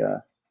address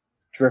the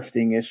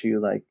drifting issue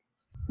like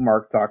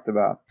Marc talked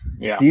about?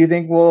 Yeah. Do you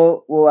think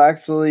we'll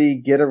actually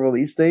get a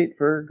release date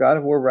for God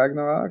of War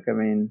Ragnarok? I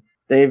mean,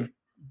 they've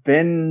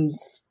been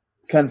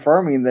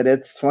confirming that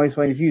it's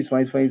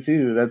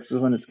 2022. That's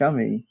when it's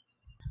coming.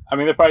 I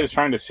mean, they're probably just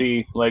trying to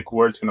see like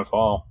where it's going to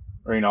fall,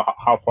 or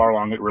how far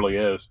along it really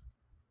is,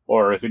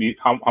 or if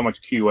how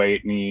much QA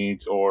it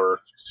needs, or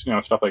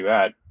stuff like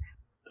that.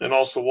 And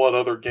also what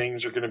other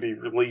games are going to be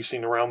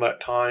releasing around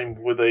that time.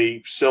 Would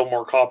they sell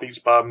more copies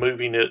by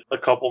moving it a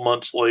couple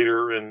months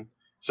later and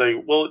say,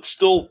 well, it's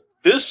still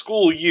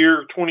fiscal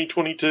year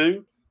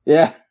 2022?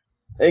 Yeah,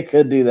 they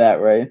could do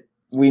that, right?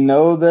 We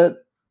know that,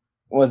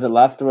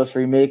 Last of Us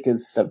Remake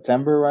is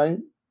September, right?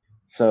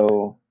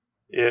 So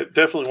yeah, it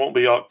definitely won't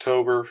be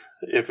October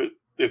if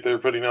they're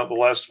putting out The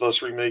Last of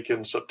Us Remake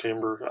in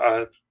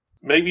September.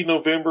 Maybe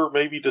November,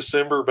 maybe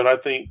December, but I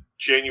think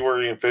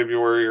January and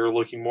February are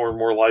looking more and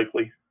more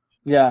likely.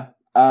 Yeah,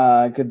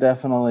 I could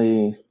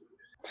definitely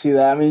see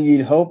that. I mean,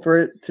 you'd hope for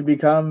it to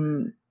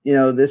become,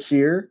 this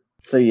year,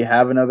 so you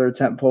have another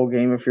tentpole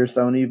game if you're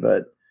Sony,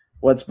 but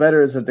what's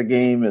better is that the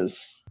game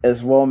is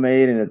well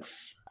made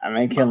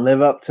and can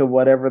live up to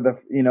whatever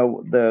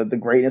the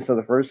greatness of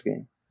the first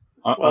game.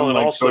 Well, and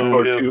also,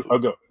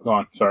 go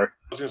on. Sorry,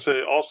 I was going to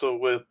say also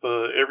with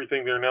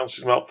everything they're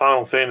announcing about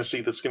Final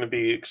Fantasy that's going to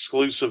be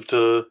exclusive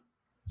to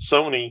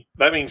Sony.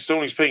 That means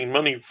Sony's paying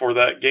money for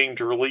that game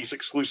to release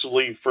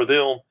exclusively for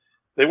them.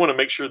 They want to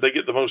make sure they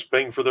get the most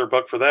bang for their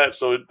buck for that.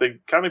 So they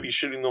kind of be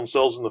shooting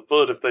themselves in the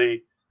foot if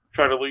they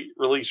try to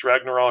release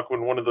Ragnarok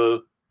when one of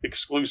the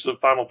exclusive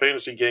Final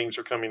Fantasy games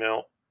are coming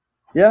out.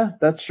 Yeah,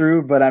 that's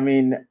true. But I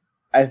mean,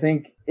 I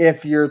think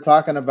if you're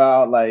talking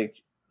about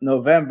like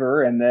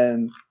November and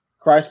then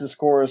Crisis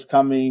Core is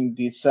coming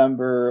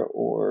December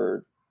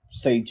or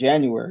say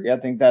January, I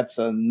think that's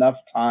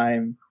enough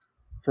time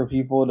for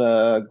people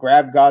to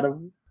grab God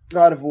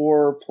of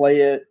War, play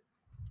it,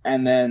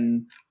 and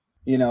then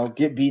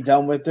be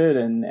done with it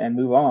and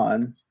move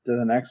on to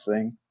the next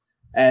thing.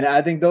 And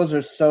I think those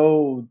are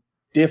so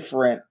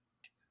different.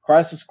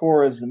 Crisis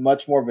Core is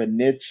much more of a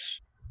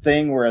niche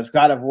thing, whereas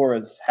God of War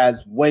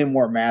has way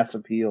more mass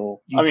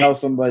appeal. Tell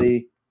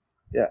somebody,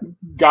 yeah,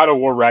 God of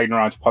War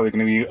Ragnarok is probably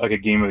going to be like a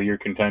Game of the Year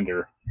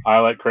contender. I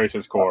like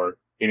Crisis Core.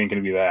 It ain't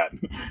going to be that.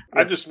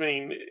 I just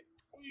mean,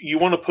 you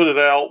want to put it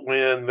out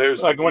when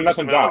there's like when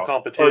nothing's out.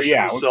 Competition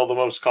to sell the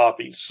most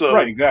copies. So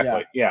right,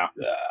 exactly. Yeah.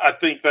 I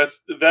think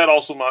that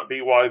also might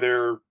be why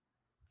they're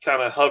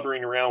kind of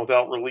hovering around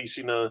without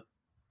releasing a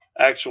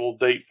actual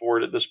date for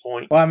it at this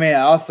point. Well, I mean,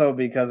 also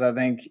because I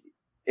think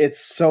it's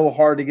so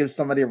hard to give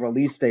somebody a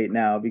release date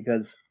now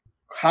because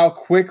how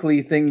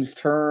quickly things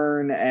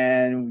turn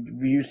and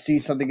you see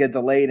something get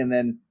delayed and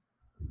then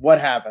what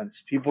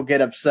happens? People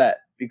get upset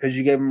because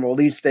you gave them a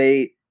release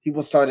date.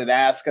 People started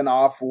asking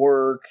off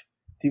work.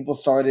 People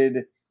started,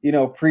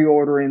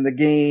 pre-ordering the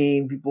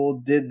game.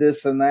 People did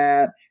this and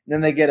that. And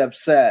then they get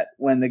upset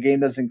when the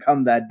game doesn't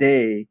come that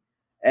day.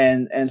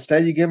 And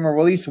instead you give them a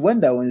release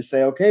window and you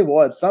say, okay,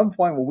 well, at some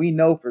point when we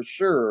know for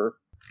sure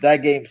that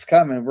game's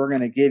coming, we're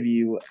going to give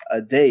you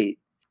a date.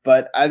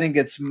 But I think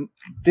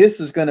this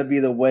is going to be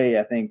the way,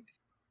 I think,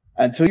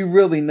 until you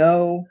really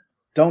know,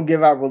 don't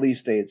give out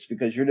release dates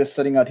because you're just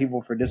setting out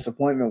people for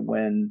disappointment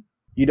when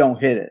you don't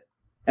hit it.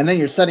 And then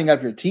you're setting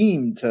up your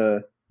team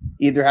to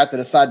either have to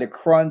decide to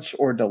crunch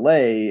or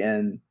delay,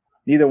 and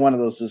neither one of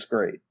those is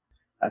great,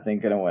 I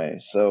think, in a way.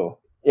 So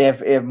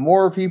if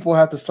more people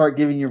have to start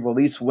giving you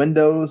release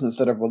windows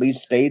instead of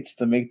release dates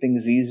to make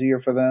things easier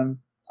for them,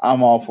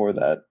 I'm all for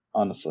that,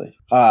 honestly.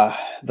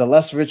 The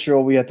less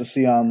vitriol we have to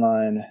see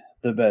online,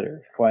 the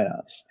better, quite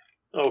honest.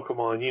 Oh, come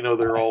on.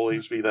 There'll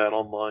always be that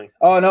online.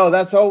 Oh, no,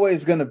 that's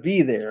always going to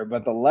be there,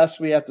 but the less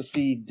we have to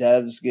see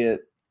devs get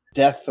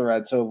death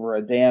threats over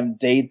a damn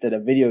date that a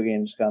video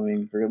game's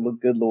coming, for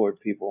good lord,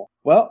 people.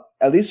 Well,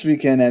 at least we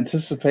can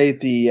anticipate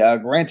the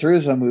Gran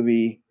Turismo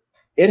movie.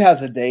 It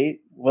has a date.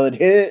 Will it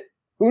hit it?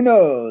 Who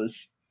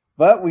knows?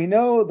 But we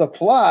know the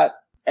plot,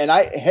 and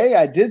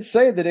I did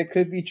say that it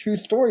could be true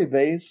story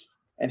based,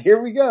 and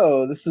here we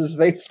go. This is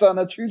based on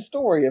a true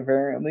story,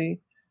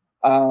 apparently.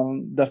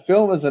 The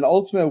film is an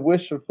ultimate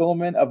wish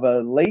fulfillment of a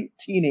late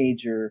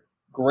teenager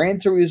Gran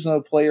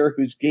Turismo player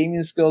whose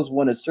gaming skills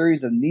won a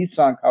series of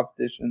Nissan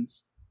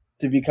competitions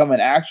to become an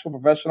actual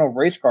professional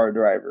race car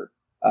driver.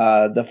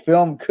 The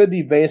film could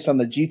be based on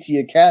the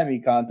GT Academy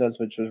contest,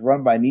 which was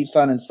run by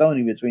Nissan and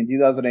Sony between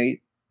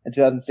 2008 and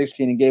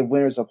 2016 and gave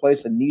winners a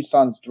place in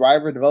Nissan's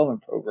driver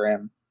development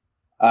program.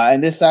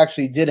 And this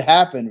actually did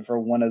happen for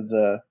one of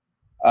the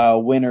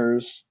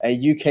winners, a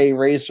UK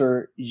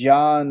racer,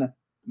 John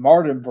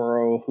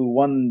Martinborough, who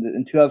won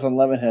in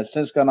 2011, has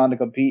since gone on to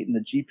compete in the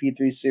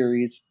GP3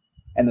 series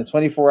and the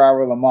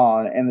 24-hour Le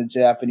Mans and the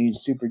Japanese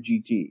Super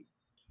GT.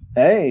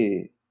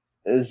 Hey,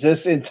 does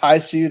this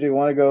entice you to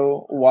want to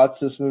go watch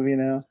this movie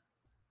now?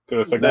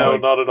 It's like no,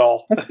 not at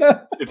all.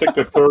 It's like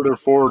the third or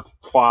fourth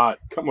plot,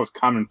 most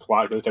common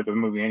plot for this type of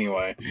movie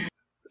anyway.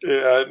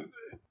 Yeah,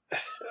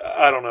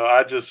 I don't know.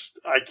 I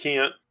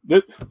can't.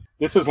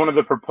 This was one of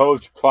the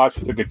proposed plots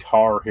for the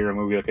Guitar Hero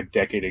movie like a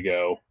decade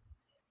ago.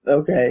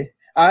 Okay.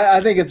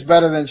 I think it's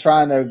better than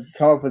trying to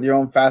come up with your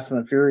own Fast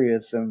and the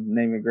Furious and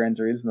name it Gran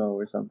Turismo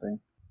or something.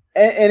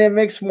 And it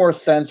makes more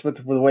sense with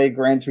the way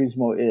Gran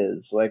Turismo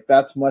is. Like,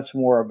 that's much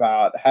more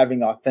about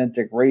having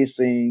authentic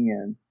racing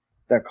and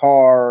the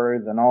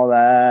cars and all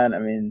that. I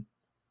mean,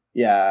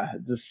 yeah,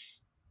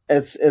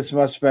 it's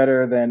much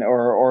better than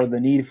or the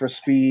Need for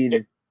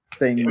Speed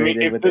thing they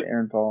did with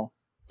Aaron Paul.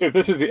 If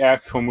this is the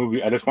actual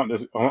movie, I just want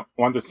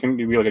this thing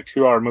to be like a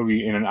 2-hour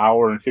movie in an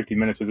hour and 50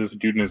 minutes. Is this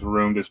dude in his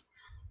room just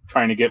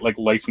trying to get like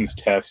license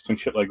tests and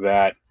shit like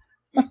that?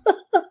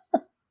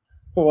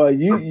 Well,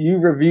 you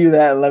review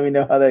that and let me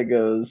know how that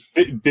goes.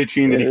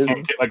 Bitching that he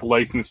can't get like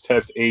license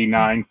test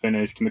A9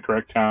 finished in the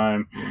correct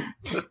time.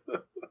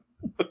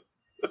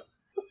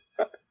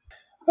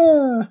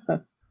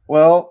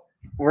 Well,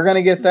 we're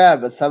gonna get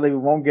that, but sadly we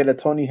won't get a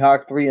Tony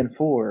Hawk 3 and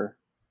 4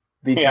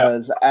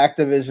 because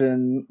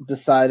Activision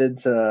decided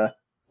to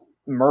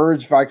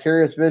merge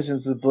Vicarious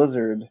Visions with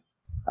Blizzard.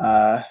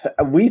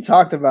 We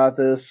talked about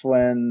this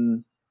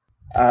when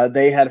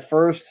they had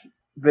first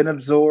been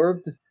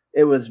absorbed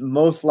it was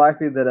most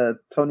likely that a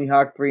Tony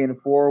Hawk 3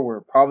 and 4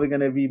 were probably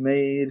going to be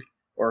made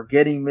or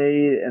getting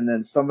made, and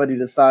then somebody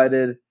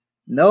decided,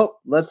 nope,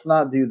 let's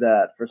not do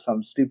that for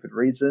some stupid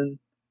reason.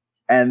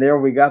 And there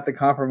we got the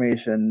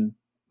confirmation.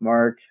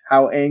 Mark,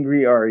 how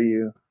angry are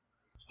you?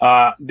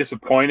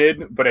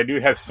 Disappointed, but I do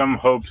have some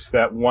hopes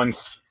that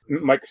once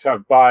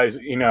Microsoft buys,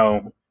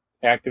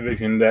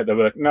 Activision, that they'll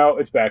be like, no,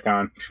 it's back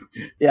on.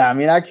 Yeah, I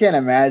mean, I can't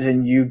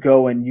imagine you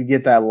go and you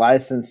get that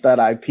license, that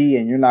IP,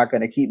 and you're not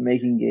going to keep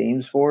making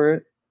games for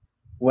it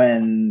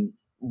when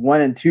 1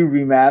 and 2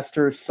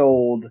 remasters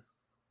sold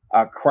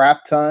a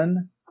crap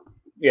ton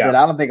that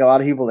I don't think a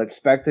lot of people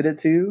expected it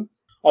to.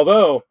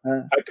 Although,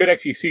 I could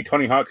actually see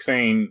Tony Hawk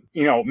saying,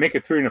 make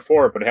it 3 and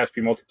 4, but it has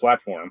to be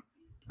multi-platform.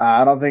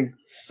 I don't think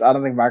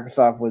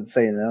Microsoft would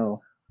say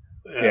no.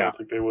 Yeah, I don't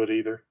think they would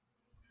either.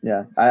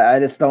 Yeah, I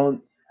just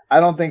don't. I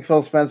don't think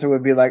Phil Spencer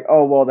would be like,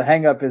 oh, well, the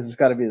hang-up is it's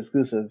got to be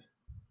exclusive.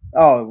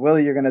 Oh,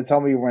 Willie, you're going to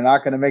tell me we're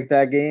not going to make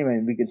that game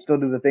and we can still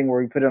do the thing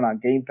where we put it on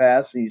Game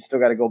Pass and you still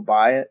got to go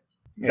buy it?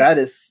 Yeah.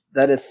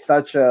 That is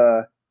such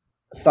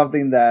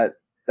something that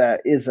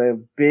is a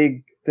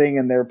big thing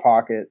in their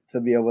pocket to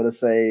be able to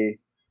say,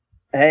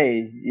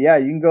 hey, yeah,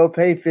 you can go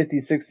pay $50,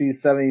 $60,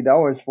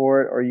 $70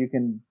 for it, or you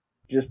can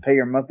just pay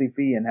your monthly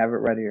fee and have it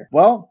right here.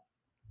 Well,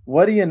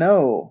 what do you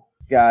know,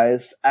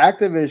 guys?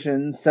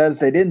 Activision says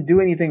they didn't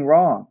do anything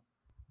wrong.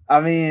 I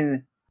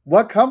mean,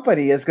 what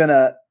company is going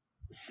to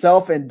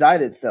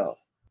self-indict itself?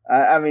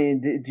 I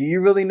mean, do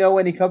you really know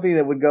any company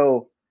that would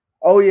go,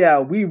 oh, yeah,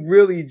 we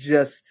really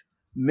just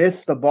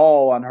missed the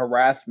ball on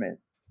harassment,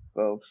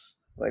 folks?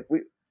 Like,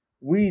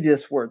 we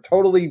just were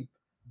totally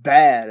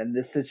bad in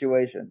this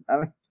situation.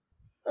 I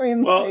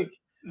mean, well,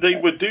 they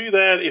would do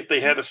that if they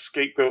had a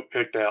scapegoat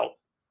picked out.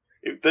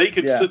 If they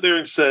could sit there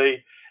and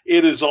say,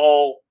 it is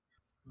all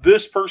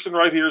this person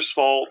right here's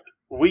fault.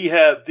 We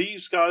have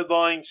these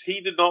guidelines.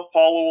 He did not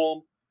follow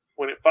them.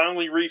 When it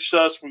finally reached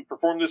us, we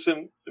performed this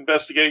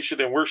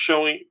investigation, and we're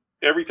showing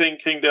everything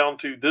came down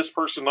to this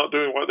person not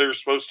doing what they were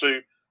supposed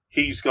to.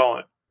 He's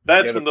gone.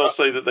 That's when they'll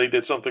say that they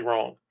did something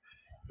wrong.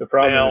 The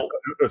problem is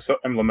it's so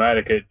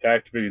emblematic at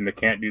Activision they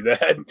can't do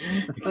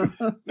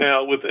that.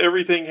 Now, with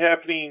everything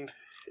happening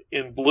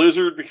in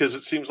Blizzard, because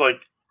it seems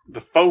like the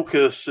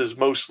focus is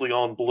mostly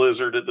on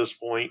Blizzard at this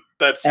point.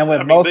 Most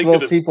of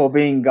those people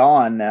being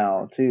gone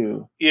now,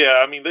 too.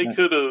 Yeah, I mean, they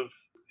could have...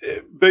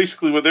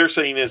 Basically, what they're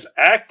saying is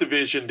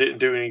Activision didn't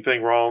do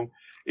anything wrong.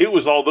 It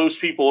was all those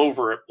people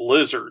over at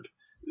Blizzard.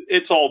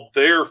 It's all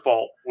their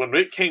fault. When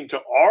it came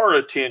to our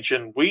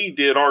attention, we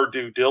did our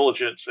due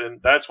diligence, and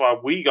that's why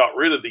we got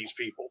rid of these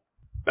people.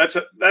 That's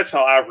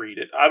how I read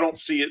it. I don't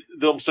see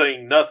them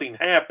saying nothing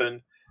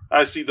happened.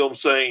 I see them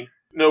saying,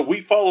 no, we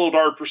followed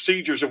our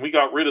procedures and we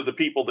got rid of the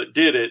people that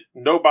did it.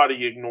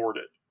 Nobody ignored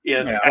it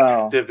in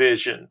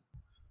Activision.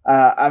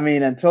 I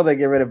mean, until they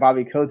get rid of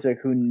Bobby Kotick,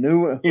 who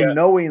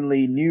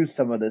knowingly knew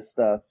some of this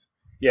stuff.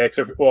 Yeah,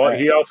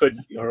 he also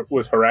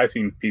was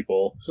harassing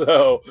people.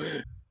 So,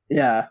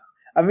 yeah.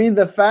 I mean,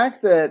 the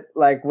fact that,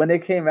 like, when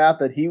it came out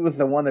that he was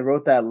the one that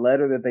wrote that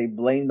letter that they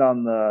blamed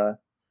on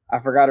I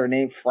forgot her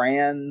name,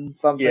 Fran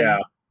something. Yeah.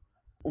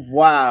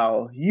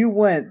 Wow. You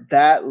went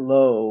that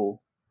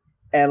low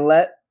and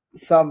let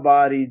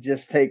somebody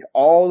just take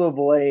all the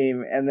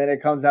blame, and then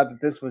it comes out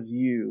that this was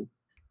you.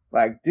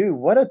 Like, dude,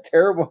 what a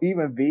terrible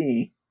human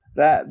being.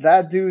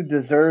 That dude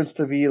deserves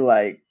to be,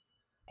 like,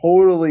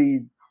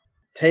 totally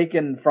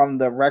taken from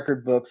the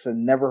record books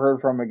and never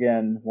heard from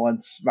again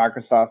once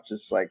Microsoft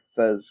just, like,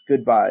 says,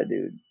 goodbye,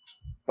 dude.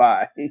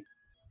 Bye.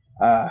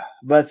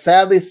 But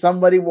sadly,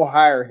 somebody will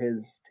hire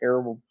his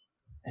terrible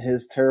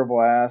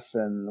ass,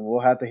 and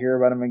we'll have to hear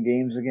about him in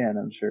games again,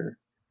 I'm sure.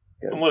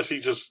 Unless he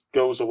just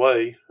goes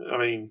away. I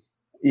mean,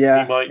 he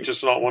might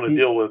just not want to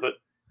deal with it.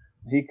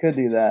 He could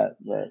do that,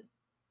 but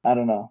I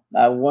don't know.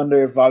 I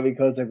wonder if Bobby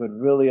Kotick would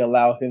really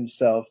allow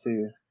himself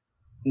to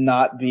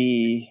not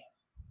be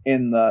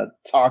in the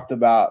talked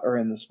about or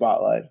in the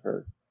spotlight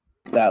for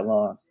that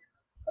long.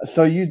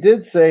 So you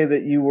did say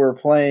that you were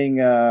playing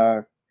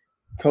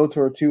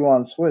KOTOR 2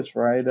 on Switch,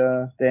 right,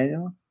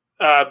 Daniel?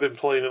 I've been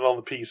playing it on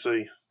the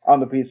PC.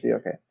 On the PC,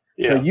 okay.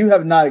 Yeah. So you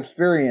have not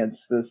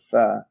experienced this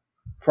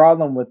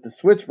problem with the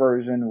Switch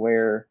version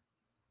where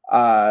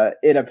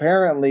it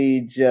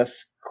apparently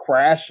just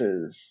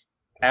crashes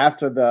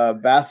after the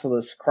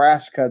Basilisk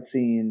crash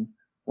cutscene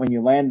when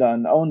you land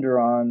on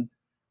Onderon,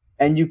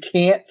 and you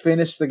can't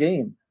finish the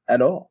game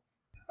at all.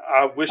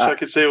 I wish I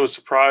could say I was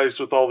surprised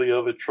with all the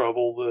other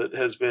trouble that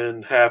has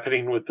been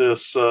happening with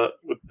this,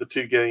 with the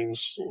two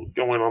games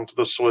going onto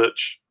the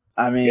Switch.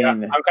 I mean,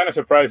 I'm kind of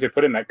surprised they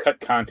put in that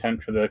cut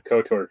content for the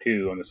KOTOR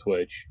 2 on the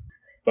Switch.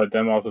 But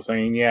them also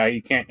saying,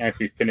 you can't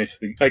actually finish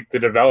the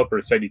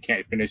developer said you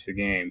can't finish the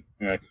game.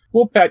 Like,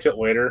 we'll patch it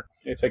later.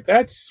 It's like,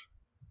 that's...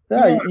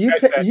 Yeah, you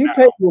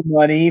pay your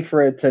money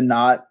for it to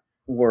not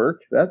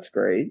work. That's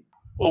great.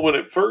 Well, when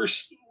it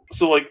first...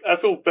 So, like, I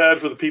feel bad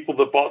for the people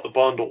that bought the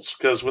bundles,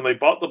 because when they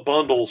bought the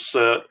bundles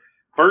set,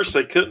 first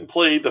they couldn't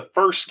play the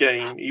first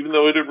game, even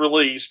though it had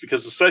released,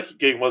 because the second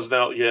game wasn't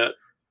out yet.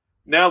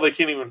 now they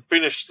can't even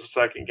finish the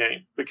second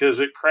game because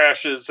it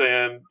crashes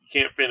and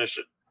you can't finish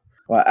it.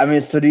 Well, I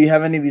mean, so do you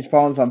have any of these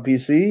problems on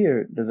PC,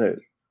 or does it?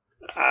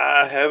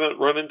 I haven't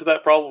run into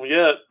that problem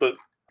yet, but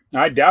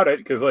I doubt it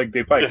because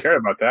they probably care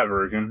about that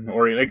version,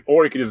 or you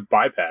could just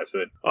bypass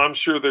it. I'm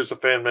sure there's a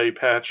fan-made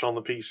patch on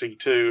the PC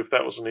too if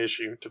that was an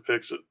issue to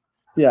fix it.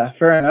 Yeah,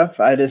 fair enough.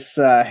 I just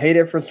hate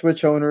it for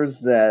Switch owners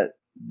that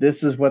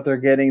this is what they're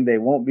getting. They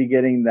won't be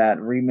getting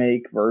that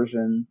remake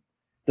version.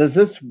 Does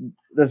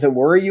it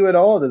worry you at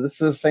all that this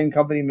is the same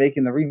company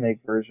making the remake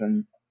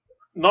version?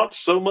 Not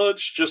so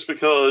much, just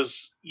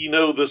because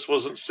this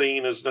wasn't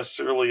seen as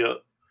necessarily a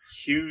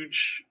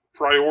huge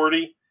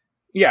priority.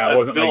 Yeah,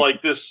 I feel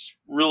like this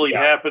really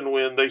happened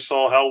when they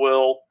saw how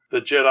well the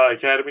Jedi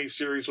Academy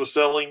series was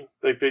selling.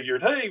 They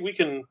figured, hey, we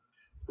can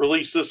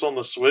release this on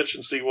the Switch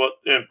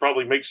and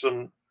probably make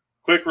some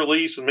quick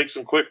release and make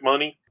some quick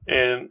money.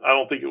 And I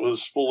don't think it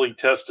was fully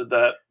tested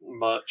that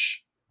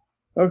much.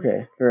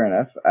 Okay, fair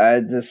enough.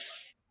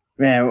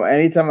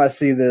 Anytime I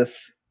see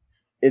this,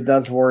 it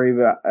does worry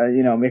about,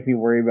 make me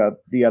worry about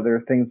the other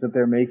things that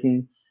they're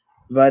making.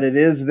 But it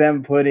is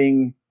them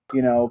putting,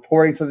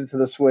 porting something to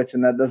the Switch,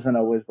 and that doesn't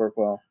always work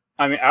well.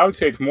 I mean, I would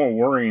say it's more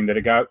worrying that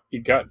it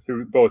got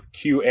through both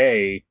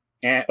QA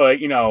and,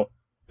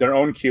 their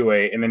own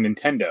QA and then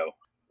Nintendo.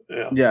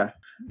 Yeah.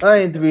 I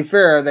mean, to be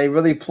fair, are they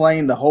really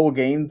playing the whole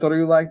game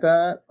through like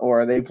that?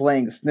 Or are they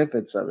playing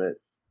snippets of it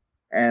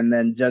and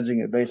then judging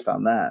it based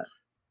on that?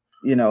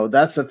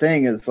 That's the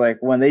thing, is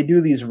when they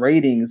do these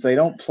ratings, they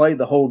don't play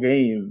the whole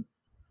game.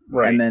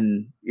 Right. And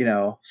then,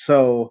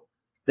 so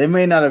they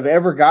may not have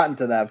ever gotten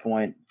to that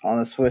point on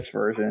the Switch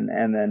version.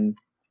 And then,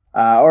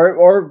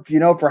 or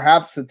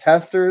perhaps the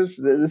testers,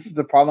 this is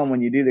the problem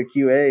when you do the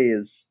QA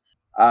is,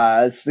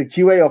 it's the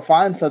QA will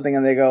find something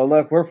and they go,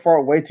 look,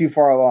 we're way too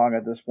far along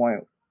at this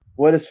point.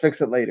 We'll just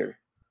fix it later.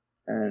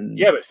 And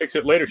yeah, but fix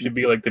it later should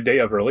be the day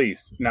of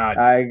release, not.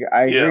 I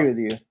agree with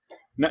you.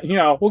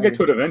 We'll get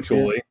to it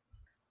eventually. Yeah.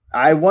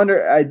 I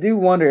do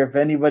wonder if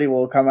anybody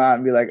will come out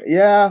and be like,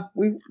 yeah,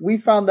 we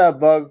found that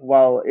bug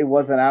while it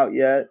wasn't out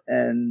yet,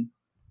 and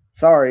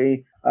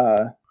sorry,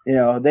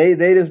 they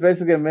just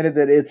basically admitted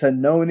that it's a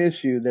known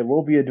issue that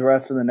will be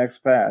addressed in the next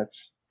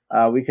patch.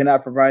 We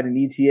cannot provide an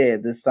ETA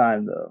at this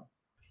time, though.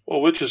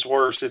 Well, which is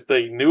worse, if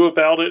they knew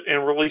about it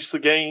and released the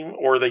game,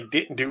 or they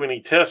didn't do any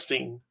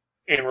testing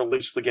and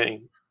released the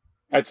game?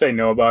 I'd say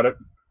know about it.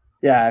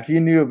 Yeah, if you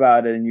knew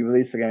about it and you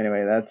released the game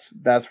anyway,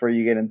 that's where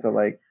you get into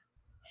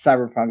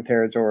cyberpunk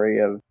territory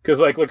of, because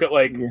look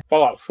at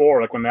Fallout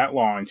 4, when that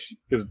launched,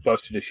 it was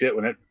busted to shit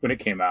when it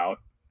came out,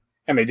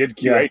 and they did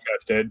QA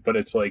test it, but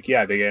it's they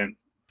didn't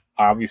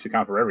obviously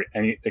account for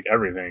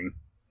everything,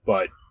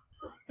 but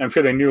I'm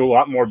sure they knew a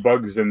lot more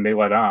bugs than they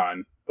let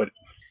on. But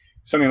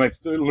something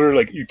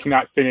literally you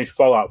cannot finish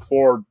Fallout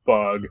 4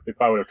 bug, they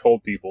probably would have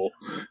told people.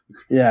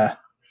 Yeah,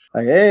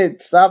 hey,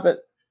 stop it,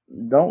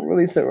 don't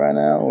release it right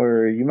now,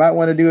 or you might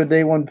want to do a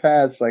day one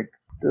patch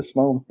this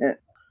moment.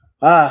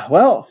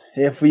 Well,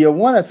 if you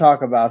want to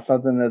talk about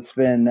something that's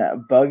been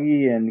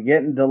buggy and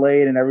getting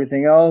delayed and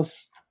everything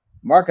else,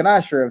 Mark and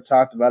I sure have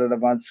talked about it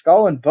about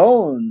Skull and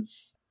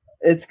Bones.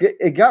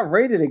 It got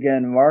rated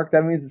again, Mark.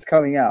 That means it's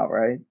coming out,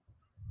 right?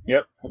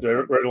 Yep,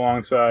 right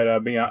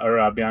alongside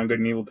Beyond Good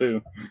and Evil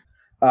 2.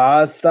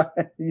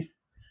 You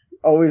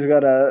always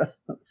gotta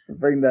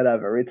bring that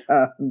up every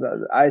time.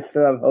 I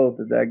still have hope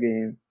that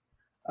game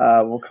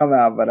will come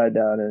out, but I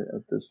doubt it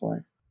at this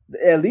point.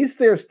 At least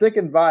they're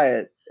sticking by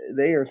it.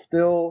 They are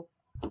still,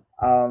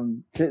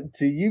 to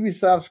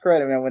Ubisoft's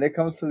credit, man, when it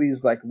comes to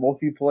these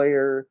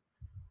multiplayer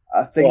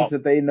things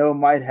that they know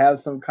might have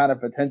some kind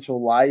of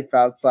potential life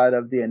outside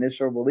of the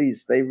initial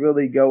release, they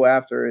really go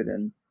after it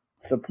and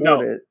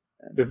support it.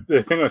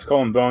 The thing with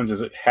Skull and Bones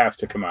is it has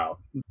to come out.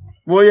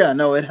 Well, yeah,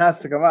 no, it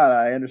has to come out.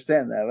 I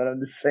understand that, but I'm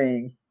just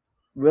saying,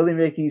 really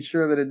making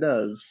sure that it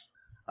does.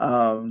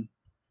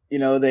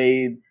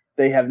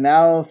 They have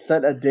now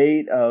set a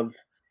date of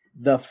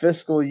the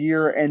fiscal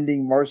year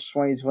ending March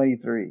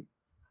 2023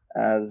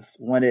 as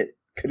when it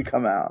could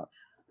come out.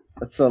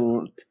 That's a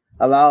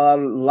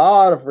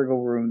lot of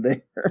wiggle room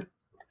there.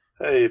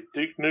 Hey, if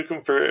Duke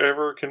Nukem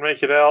Forever can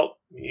make it out,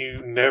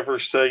 you never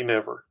say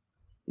never.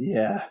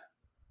 Yeah.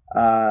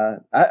 I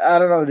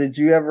don't know. Did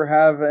you ever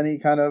have any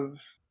kind of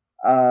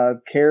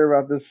care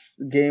about this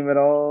game at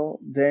all,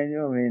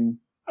 Daniel?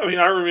 I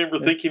remember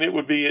thinking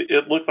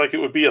it looked like it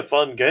would be a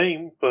fun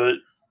game, but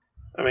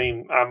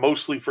I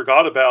mostly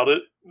forgot about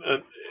it.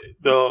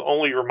 The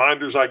only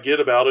reminders I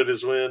get about it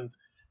is when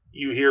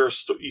you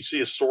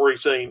see a story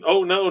saying,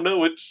 "Oh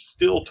no, it's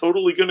still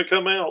totally going to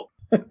come out."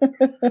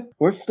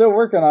 We're still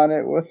working on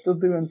it. We're still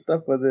doing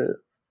stuff with it.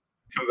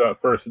 Comes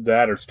out first,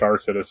 that or Star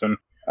Citizen.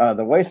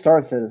 The way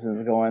Star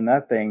Citizen's going,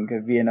 that thing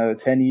could be another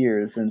 10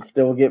 years and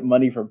still get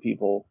money from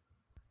people.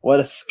 What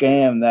a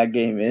scam that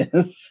game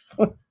is.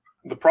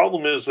 The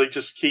problem is they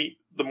just keep,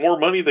 the more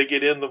money they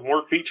get in, the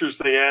more features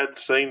they add,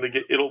 saying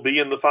it'll be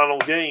in the final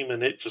game,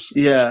 and it just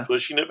keeps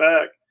pushing it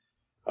back.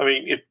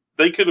 If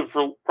they could have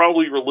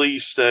probably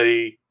released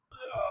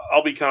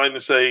I'll be kind to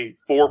say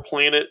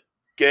 4-planet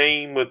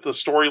game with the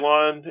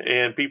storyline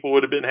and people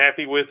would have been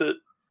happy with it,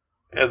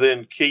 and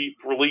then keep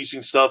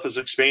releasing stuff as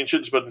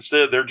expansions, but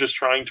instead they're just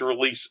trying to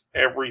release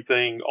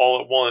everything all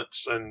at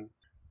once, and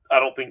I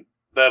don't think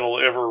that'll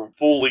ever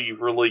fully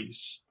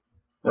release.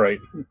 Right.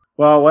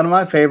 Well, one of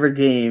my favorite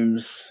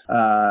games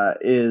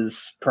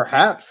is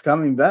perhaps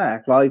coming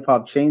back,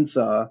 Lollipop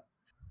Chainsaw.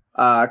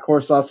 Of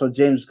course, also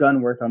James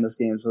Gunn worked on this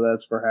game, so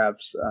that's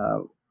perhaps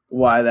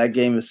why that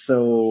game is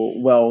so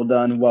well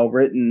done, well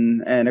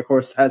written, and of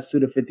course has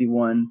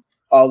Suda51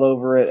 all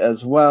over it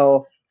as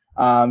well.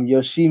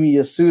 Yoshimi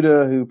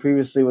Yasuda, who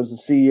previously was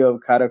the CEO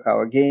of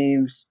Kadokawa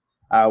Games,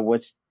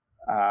 which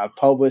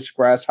published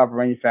Grasshopper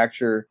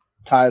Manufacture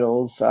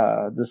titles.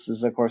 This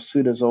is, of course,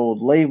 Suda's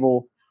old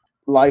label.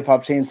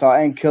 Lollipop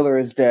Chainsaw and Killer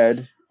is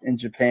Dead in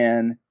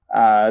Japan.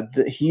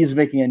 He's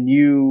making a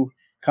new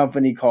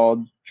company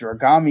called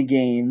Dragami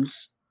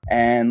Games,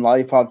 and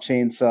Lollipop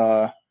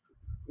Chainsaw,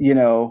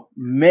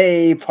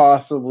 may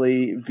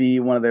possibly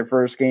be one of their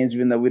first games,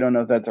 even though we don't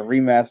know if that's a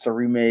remaster,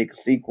 remake,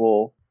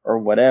 sequel, or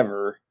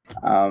whatever.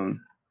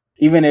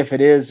 Even if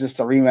it is just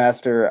a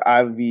remaster,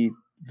 I would be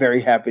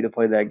very happy to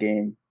play that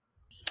game.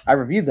 I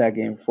reviewed that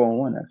game before I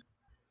won it.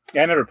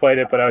 Yeah, I never played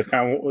it, but I was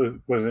kind of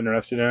was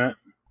interested in it.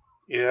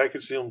 Yeah, I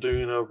could see them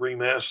doing a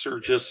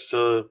remaster just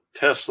to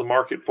test the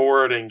market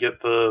for it and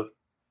get the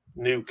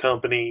new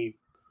company,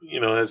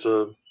 as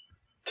a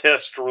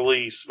test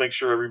release, make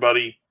sure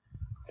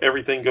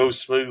everything goes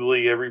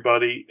smoothly,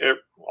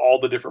 all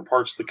the different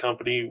parts of the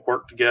company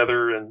work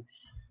together, and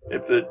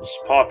if it's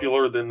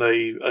popular, then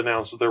they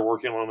announce that they're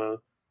working on a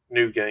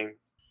new game.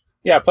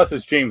 Yeah, plus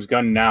it's James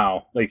Gunn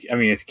now. If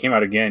it came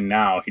out again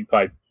now, he'd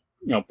probably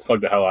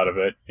plug the hell out of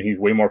it, and he's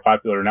way more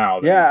popular now.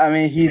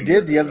 He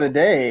did the other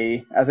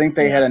day. I think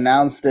they had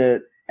announced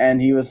it,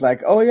 and he was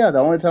like, "Oh yeah, the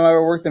only time I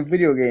ever worked in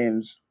video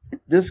games,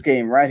 this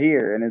game right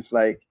here." And it's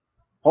like,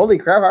 holy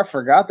crap, I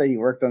forgot that he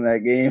worked on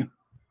that game.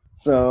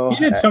 So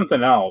he did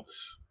something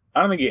else.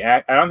 I don't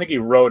think he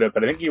wrote it,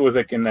 but I think he was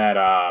in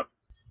that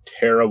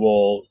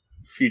terrible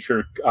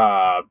future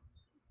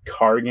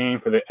car game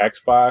for the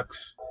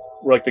Xbox,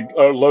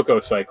 Loco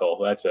Cycle.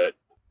 That's it.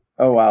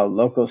 Oh wow,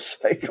 Loco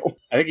Cycle.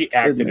 I think he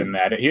acted in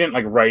that. He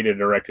didn't write it,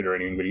 direct it, or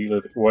anything, but I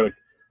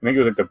think he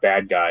was the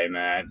bad guy in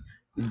that.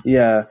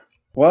 Yeah.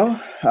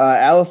 Well,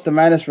 Alice the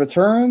Madness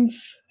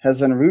Returns has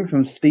been removed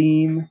from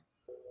Steam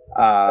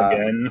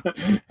again.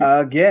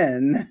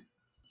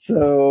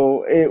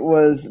 So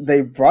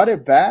they brought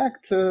it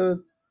back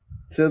to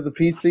the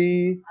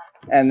PC,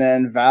 and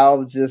then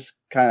Valve just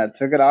kind of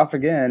took it off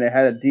again. It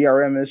had a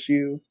DRM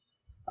issue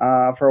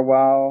for a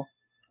while.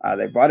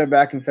 They brought it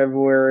back in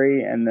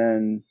February, and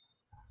then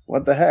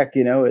what the heck,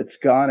 it's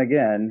gone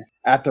again.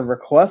 At the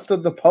request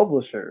of the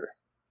publisher,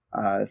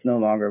 it's no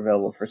longer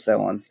available for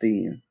sale on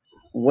Steam.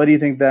 What do you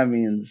think that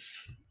means,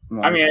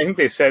 Mark? I think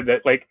they said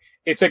that,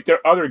 it's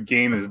their other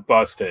game is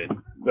busted,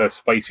 the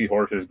Spicy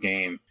Horses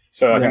game.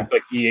 So I think,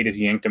 EA just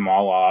yanked them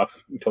all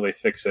off until they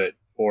fix it,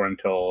 or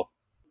until,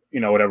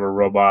 whatever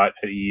robot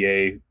at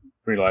EA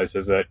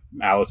realizes that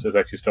Alice is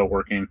actually still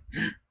working.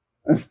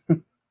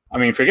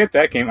 Forget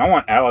that game. I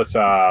want Alice,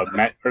 or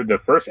the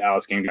first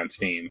Alice game on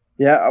Steam.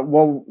 Yeah,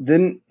 well,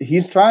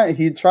 he tried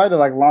to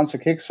launch a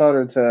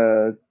Kickstarter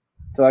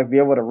to be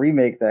able to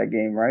remake that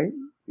game, right?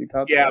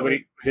 But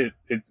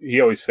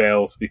he always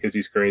fails because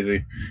he's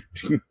crazy.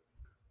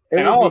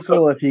 It would be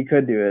cool if he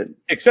could do it.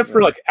 Except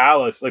for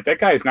Alice, that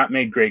guy has not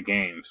made great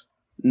games.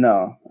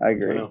 No, I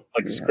agree.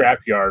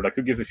 Scrapyard,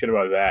 who gives a shit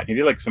about that? He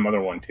did some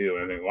other one too,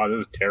 and I think, wow,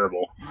 this is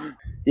terrible.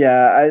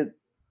 Yeah,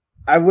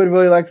 I would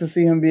really like to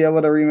see him be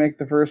able to remake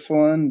the first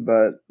one,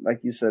 but like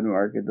you said,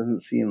 Mark, it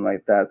doesn't seem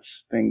like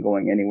that's been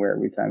going anywhere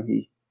every time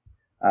he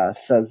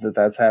says that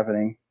that's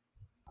happening.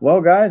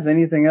 Well, guys,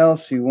 anything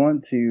else you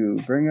want to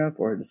bring up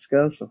or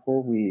discuss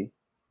before we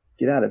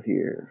get out of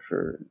here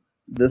for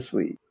this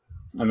week?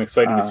 I'm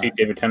excited to see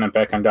David Tennant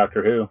back on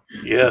Doctor Who.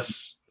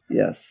 Yes.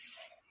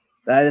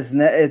 That is,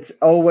 it's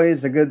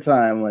always a good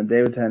time when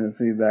David Tennant's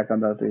going to be back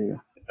on Doctor Who.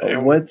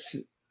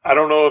 I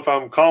don't know if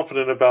I'm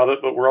confident about it,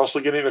 but we're also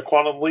getting a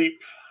Quantum Leap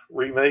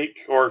remake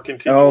or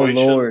continuation.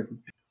 Oh, Lord.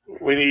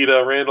 We need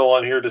Randall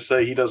on here to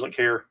say he doesn't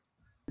care.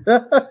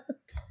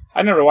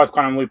 I never watched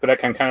Quantum Leap, but I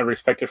can kind of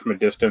respect it from a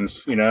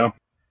distance,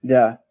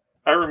 Yeah.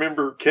 I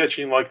remember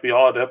catching the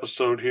odd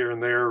episode here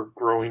and there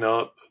growing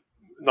up.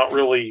 Not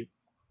really,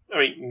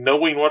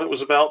 knowing what it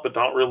was about, but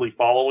not really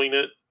following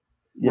it.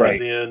 Yeah.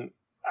 Right. And then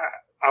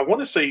I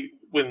want to say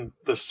when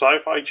the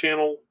Sci-Fi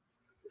Channel,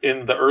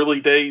 in the early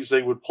days,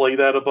 they would play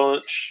that a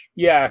bunch.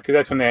 Yeah, because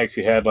that's when they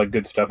actually had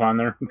good stuff on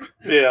there.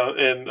 Yeah,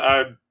 and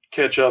I'd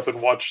catch up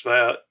and watch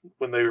that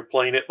when they were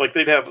playing it.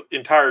 They'd have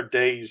entire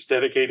days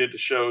dedicated to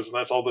shows, and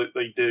that's all that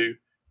they do.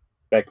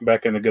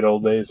 Back in the good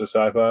old days of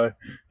Sci-Fi.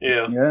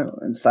 Yeah. Yeah,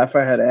 and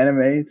Sci-Fi had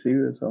anime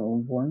too. That's all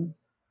important.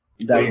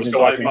 That was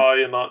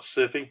Sci-Fi and not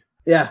Sci-Fi.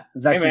 Yeah,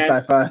 exactly. Hey,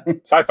 Sci-Fi.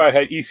 Sci-Fi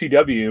had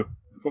ECW.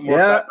 What more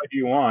Sci-Fi do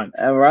you want?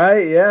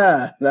 Right?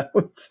 Yeah, that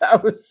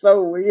was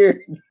so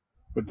weird.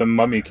 With the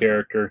mummy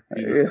character,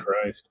 Jesus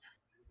Christ.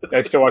 Are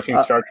you still watching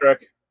Star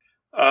Trek?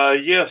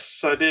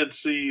 Yes, I did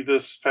see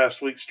this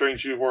past week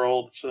Strange New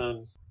Worlds,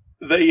 and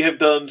they have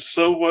done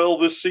so well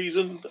this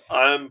season.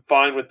 I'm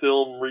fine with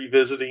them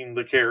revisiting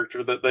the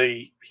character that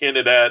they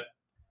hinted at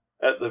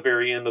the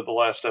very end of the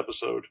last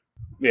episode.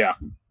 Yeah.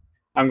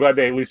 I'm glad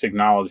they at least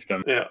acknowledged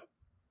him. Yeah.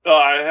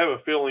 I have a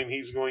feeling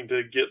he's going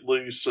to get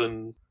loose,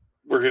 and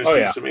we're going to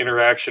see some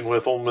interaction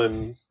with him,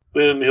 and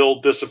then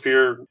he'll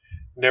disappear,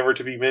 never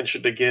to be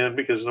mentioned again,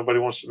 because nobody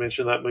wants to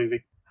mention that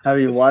movie. Have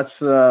you watched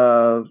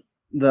the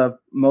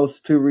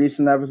most two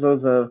recent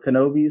episodes of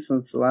Kenobi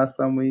since the last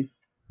time we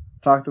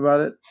talked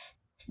about it,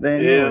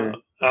 Daniel?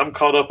 Yeah, I'm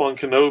caught up on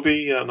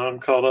Kenobi, and I'm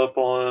caught up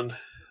on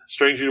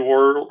Strange New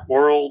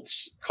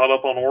Worlds, caught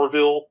up on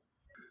Orville.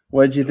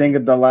 What did you think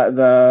of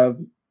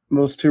the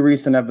most two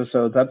recent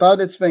episodes? I thought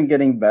it's been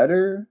getting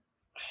better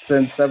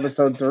since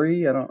episode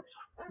 3.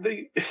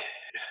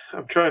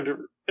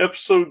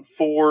 Episode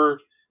 4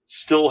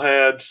 still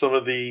had some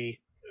of the,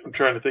 I'm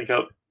trying to think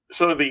out,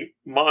 some of the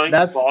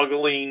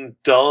mind-boggling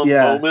dumb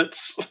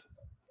moments.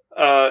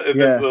 And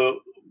then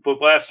the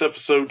last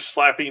episode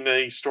slapping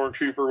a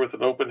stormtrooper with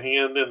an open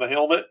hand in the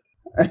helmet,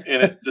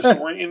 and it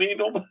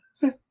disoriented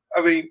him.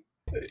 I mean,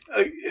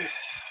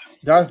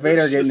 Darth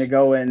Vader getting to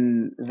go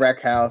in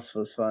Wreck House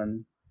was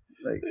fun.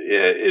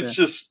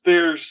 Just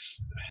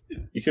there's.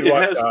 You should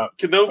watch.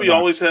 Kenobi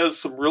always has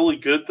some really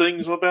good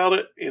things about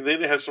it, and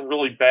then it has some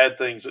really bad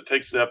things that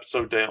takes the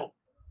episode down.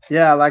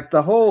 Yeah, like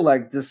the whole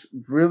just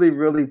really,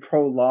 really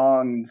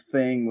prolonged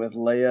thing with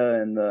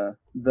Leia and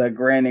the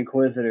Grand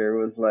Inquisitor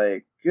was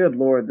like, good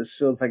Lord, this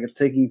feels like it's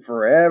taking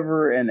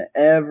forever and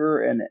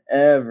ever and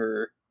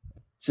ever,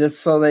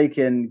 just so they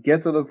can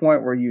get to the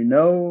point where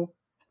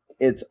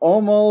it's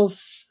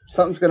almost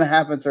something's going to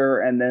happen to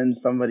her, and then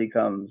somebody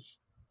comes,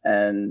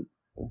 and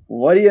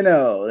what do you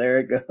know? There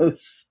it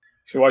goes.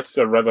 You should watch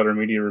the Red Letter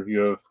Media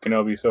review of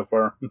Kenobi so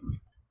far.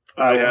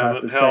 I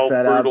haven't. How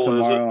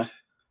brutal is it?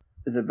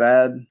 Is it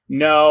bad?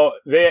 No,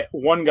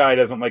 one guy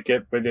doesn't like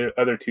it, but the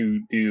other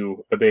two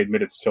do, but they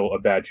admit it's still a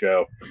bad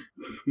show.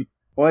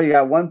 Well, you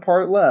got one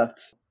part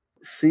left.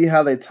 See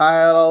how they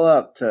tie it all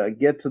up to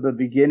get to the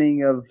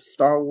beginning of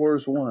Star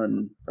Wars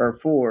 1 or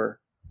 4.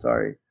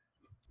 Sorry.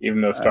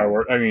 Even though Star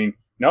Wars,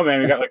 no,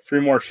 man, we got 3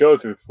 more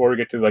shows before we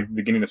get to the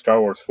beginning of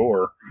Star Wars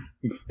 4.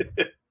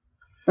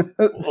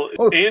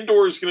 Well,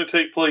 Andor is going to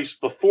take place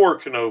before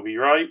Kenobi,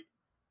 right?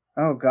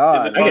 Oh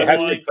God! I think it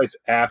has to take place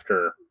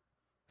after.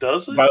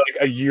 Does it? By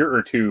a year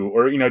or two,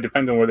 or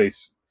depends on where they.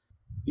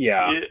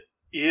 Yeah.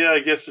 Yeah, I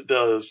guess it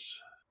does.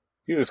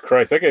 Jesus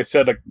Christ! Like I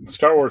said,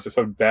 Star Wars is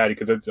so bad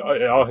because it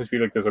all has to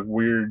be there's a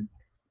weird,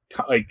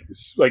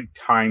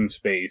 time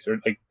space or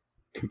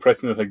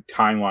compressing this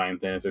timeline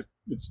thing.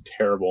 It's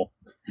terrible.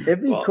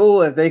 It'd be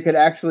cool if they could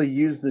actually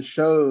use the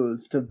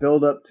shows to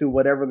build up to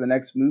whatever the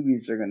next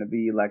movies are going to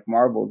be, like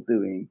Marvel's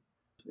doing.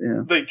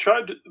 Yeah.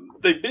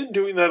 They've been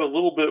doing that a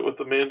little bit with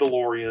The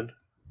Mandalorian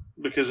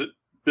because it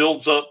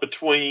builds up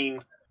between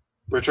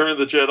Return of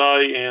the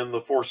Jedi and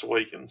The Force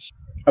Awakens.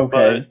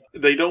 Okay.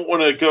 But they don't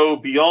want to go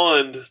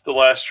beyond the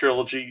last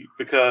trilogy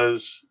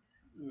because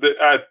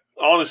I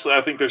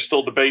think they're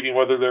still debating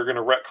whether they're going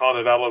to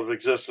retcon it out of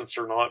existence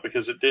or not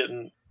because it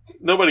didn't.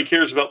 Nobody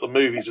cares about the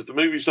movies. If the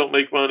movies don't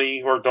make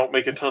money or don't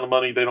make a ton of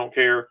money, they don't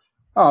care.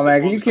 Oh,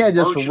 man, you can't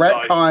just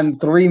retcon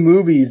 3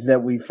 movies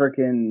that we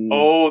freaking...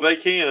 Oh, they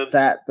can.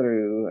 Sat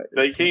through.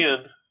 They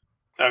can.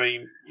 I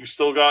mean, you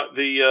still got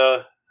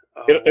the...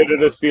 It'll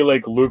just be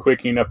like Luke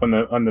waking up on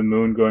the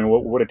moon going,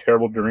 what a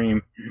terrible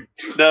dream.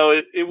 No,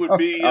 it would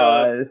be...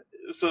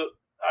 so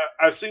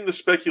I've seen the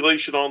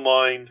speculation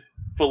online.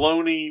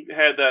 Filoni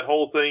had that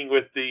whole thing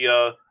with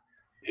the...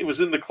 it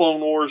was in the Clone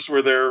Wars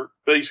where they're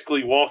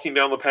basically walking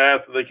down the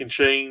path and they can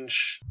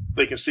change...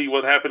 They can see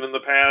what happened in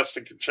the past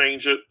and can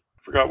change it.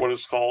 I forgot what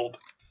it's called.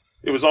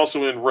 It was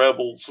also in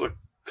Rebels a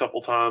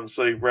couple times.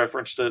 They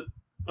referenced it.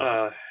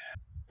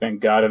 Thank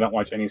God I don't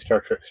watch any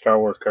Star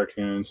Wars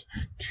cartoons.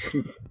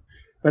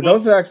 But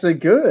those are actually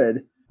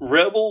good.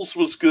 Rebels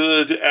was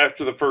good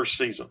after the first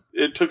season.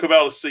 It took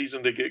about a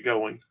season to get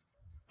going.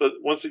 But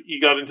once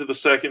you got into the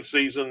second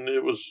season,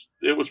 it was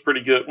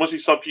pretty good. Once he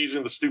stopped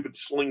using the stupid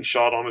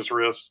slingshot on his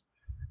wrist,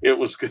 it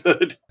was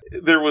good.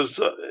 There was,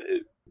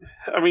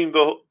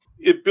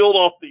 it built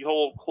off the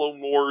whole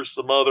Clone Wars,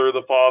 the mother,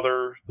 the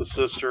father, the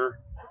sister,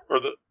 or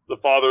the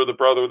father, the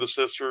brother, the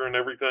sister, and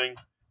everything.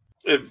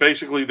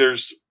 Basically,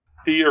 there's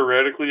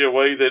theoretically a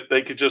way that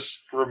they could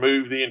just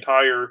remove the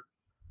entire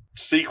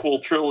sequel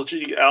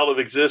trilogy out of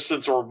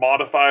existence or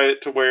modify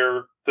it to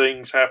where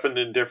things happened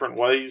in different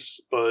ways.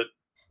 But,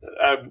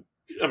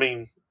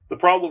 the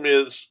problem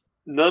is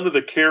none of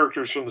the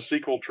characters from the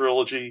sequel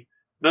trilogy,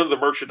 none of the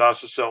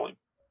merchandise is selling.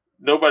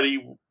 None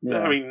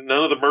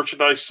of the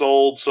merchandise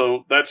sold,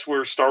 so that's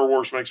where Star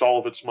Wars makes all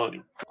of its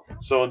money.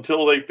 So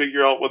until they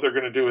figure out what they're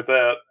going to do with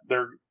that,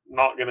 they're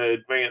not going to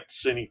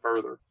advance any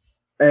further.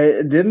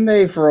 Didn't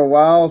they for a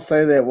while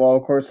say that, well,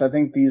 of course, I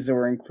think these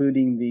were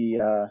including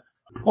the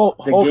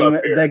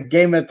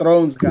Game of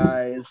Thrones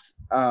guys.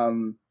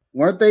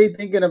 Weren't they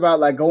thinking about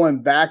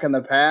going back in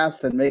the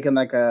past and making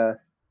a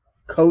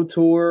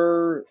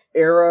KOTOR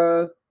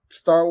era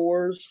Star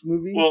Wars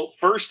movies? Well,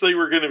 first they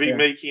were going to be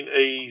making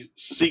a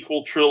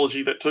sequel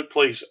trilogy that took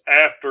place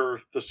after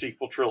the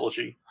sequel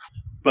trilogy,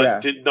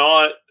 but did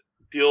not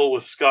deal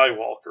with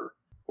Skywalker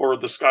or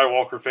the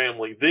Skywalker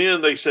family.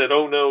 Then they said,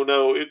 "Oh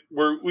no,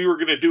 we were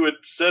going to do it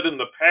set in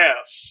the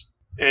past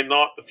and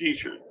not the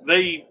future."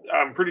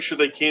 I'm pretty sure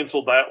they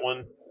canceled that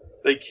one.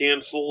 They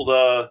canceled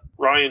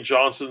Rian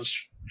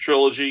Johnson's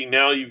trilogy.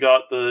 Now you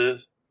got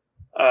the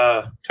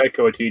Taika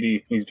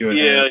Waititi. He's doing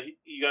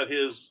you got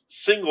his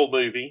single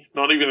movie,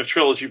 not even a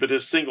trilogy, but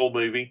his single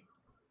movie.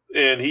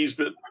 And he's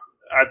been,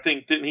 I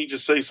think, didn't he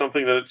just say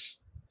something that it's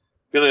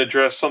going to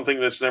address something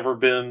that's never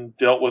been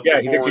dealt with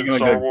before in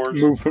Star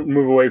Wars?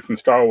 Move away from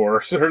Star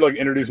Wars or like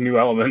introduce new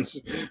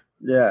elements.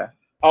 Yeah.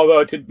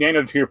 Although,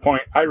 Daniel, to your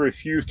point, I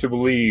refuse to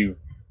believe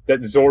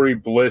that Zori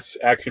Bliss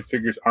action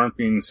figures aren't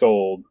being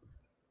sold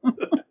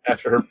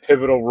after her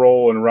pivotal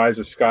role in Rise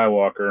of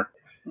Skywalker.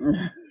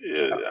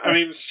 Yeah, I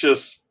mean, it's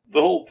just, the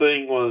whole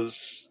thing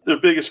was, their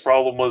biggest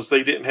problem was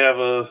they didn't have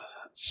a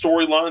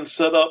storyline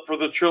set up for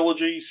the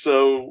trilogy,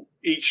 so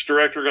each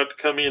director got to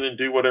come in and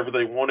do whatever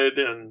they wanted,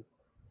 and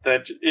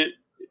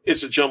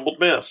it's a jumbled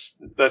mess.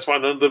 That's why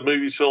none of the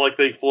movies feel like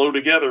they flow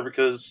together,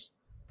 because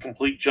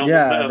complete jumbled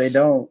mess. Yeah, they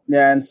don't.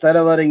 Yeah, instead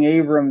of letting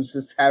Abrams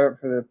just have it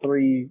for the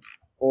 3,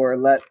 or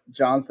let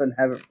Johnson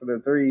have it for the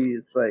 3,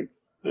 it's like,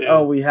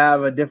 oh, we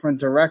have a different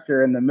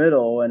director in the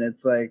middle, and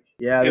it's like,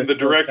 and the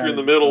director in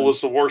the middle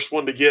was the worst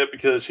one to get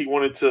because he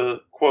wanted to,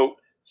 quote,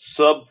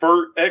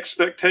 subvert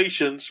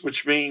expectations,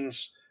 which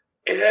means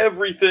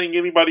everything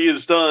anybody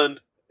has done,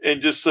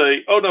 and just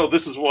say, oh no,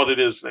 this is what it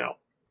is now.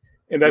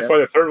 And that's why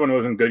the third one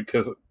wasn't good,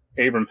 because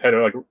Abrams had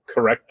to like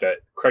correct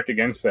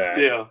against that.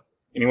 Yeah.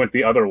 And he went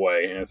the other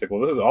way, and it's like,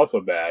 well, this is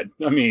also bad.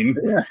 I mean,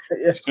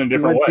 just in a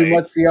different way. Too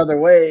much the other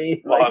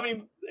way. Well, I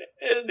mean,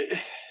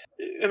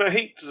 and I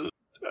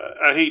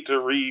hate to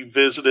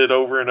revisit it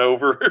over and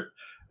over.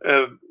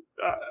 And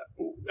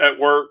at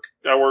work,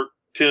 I work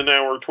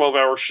 10-hour,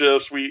 12-hour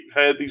shifts. We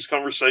had these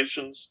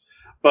conversations,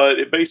 but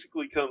it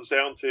basically comes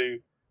down to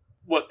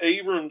what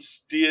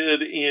Abrams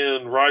did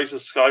in Rise of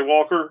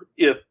Skywalker,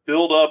 if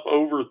built up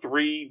over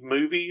 3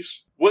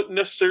 movies, wouldn't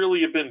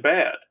necessarily have been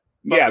bad.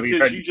 But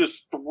because you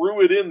just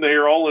threw it in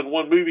there all in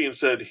one movie and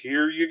said,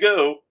 here you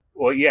go.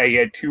 Well, yeah, he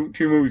had two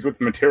movies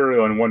with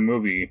material in one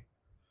movie.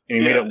 And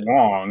he made it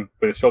long,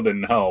 but it still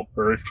didn't help,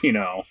 or,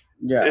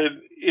 Yeah.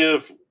 And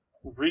if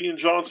Rian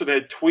Johnson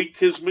had tweaked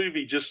his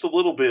movie just a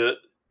little bit,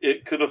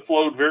 it could have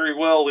flowed very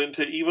well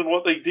into even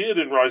what they did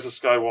in Rise of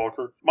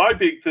Skywalker. My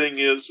big thing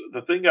is,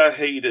 the thing I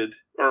hated,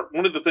 or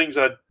one of the things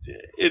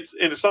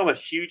it's not a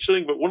huge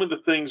thing, but one of the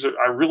things that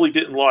I really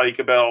didn't like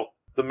about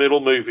the middle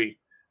movie,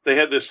 they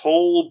had this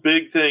whole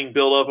big thing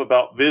built up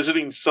about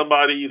visiting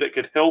somebody that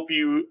could help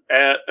you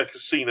at a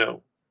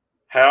casino.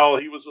 How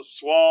he was a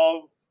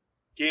suave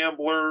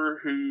gambler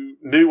who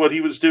knew what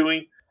he was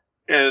doing,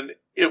 and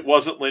it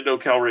wasn't Lando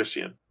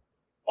Calrissian.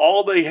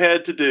 All they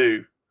had to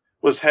do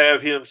was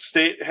have him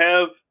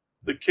have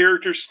the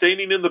character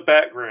standing in the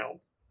background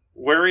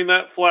wearing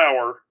that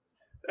flower,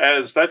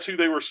 as that's who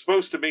they were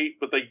supposed to meet,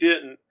 but they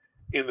didn't,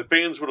 and the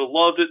fans would have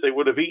loved it. They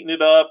would have eaten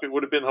it up. It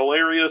would have been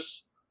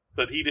hilarious,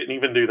 but he didn't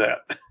even do that.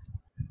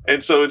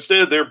 And so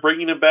instead they're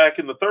bringing him back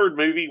in the third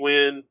movie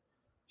when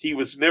he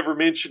was never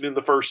mentioned in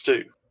the first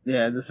 2.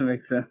 Yeah, it doesn't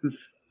make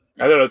sense.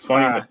 I thought it was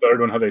funny in the third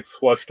one how they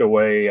flushed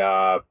away,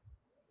 I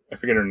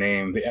forget her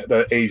name,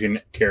 the Asian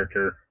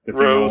character. The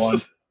Rose. One.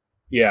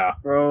 Yeah.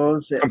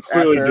 Rose.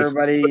 Completely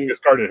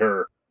discarded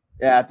her.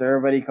 Yeah, after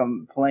everybody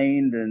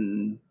complained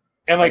and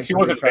like, she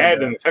wasn't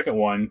bad in the second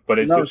one, but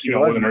it's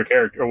wasn't her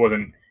character, or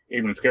wasn't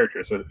Abrams'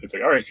 character, so it's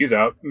like, all right, she's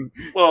out.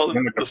 Well,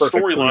 the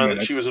storyline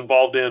that she was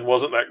involved in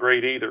wasn't that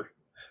great either.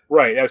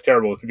 Right, that was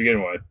terrible to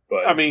begin with.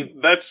 But I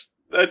mean, that's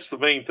the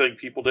main thing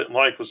people didn't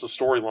like, was the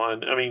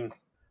storyline. I mean,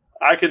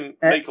 I can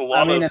make a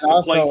lot of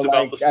complaints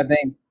about this. I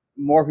think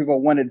more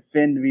people wanted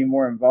Finn to be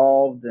more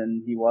involved,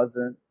 and he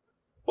wasn't.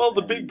 Well,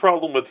 the big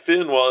problem with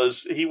Finn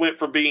was he went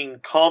from being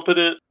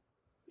competent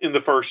in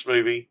the first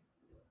movie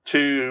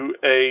to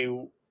a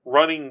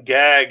running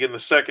gag in the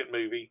second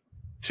movie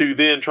to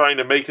then trying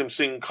to make him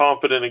seem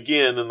confident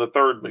again in the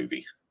third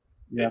movie.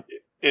 Yeah.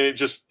 And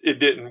it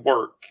didn't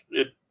work.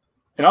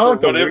 And for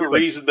whatever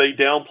reason, they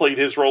downplayed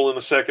his role in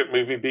the second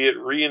movie, be it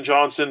Rian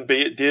Johnson,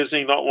 be it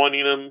Disney not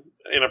wanting him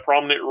in a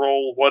prominent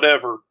role,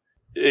 whatever.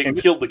 It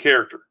killed the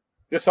character.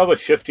 Just all the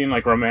shifting,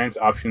 like, romance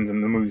options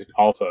in the movies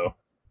also.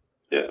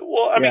 Yeah,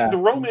 well, I mean, the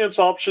romance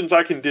options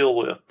I can deal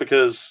with,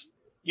 because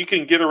you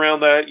can get around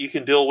that, you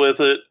can deal with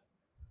it,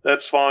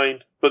 that's fine.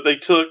 But they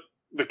took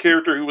the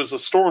character who was a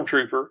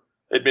stormtrooper,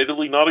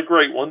 admittedly not a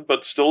great one,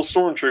 but still a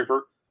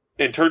stormtrooper,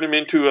 and turned him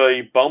into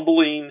a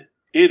bumbling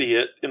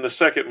idiot in the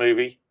second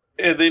movie,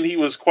 and then he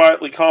was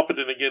quietly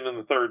competent again in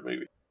the third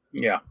movie.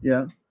 Yeah.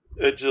 Yeah.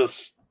 It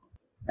just...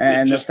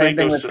 And the same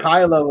thing with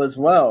Kylo as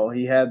well.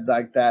 He had,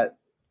 like, that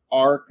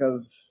arc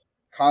of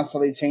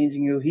constantly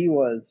changing who he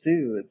was,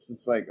 too. It's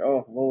just like,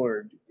 oh,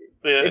 Lord,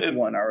 pick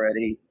one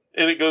already.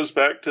 And it goes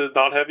back to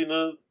not having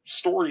a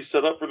story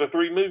set up for the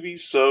 3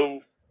 movies,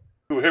 so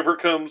whoever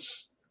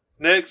comes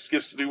next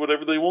gets to do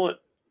whatever they want.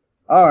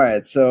 All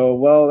right,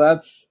 so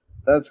that's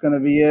going to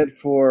be it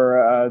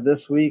for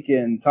this week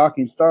in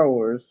Talking Star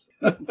Wars.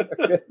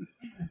 Hey,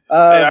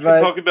 I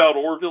can talk about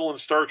Orville and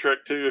Star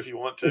Trek too if you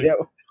want to. Yeah.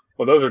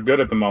 Well, those are good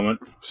at the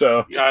moment.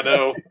 So yeah, I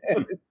know.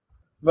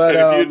 But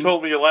and if you had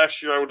told me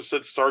last year I would have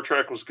said Star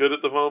Trek was good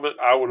at the moment,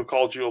 I would have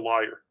called you a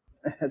liar.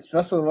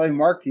 Especially the way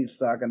Mark keeps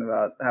talking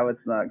about how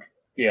it's not.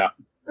 Yeah.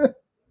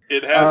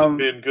 It hasn't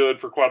been good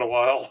for quite a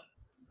while.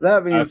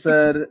 That being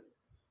said...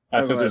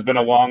 since it's been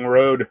a long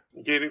road.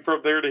 Getting from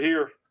there to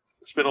here.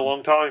 It's been a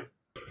long time.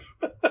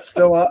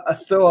 Still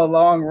a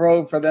long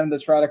road for them to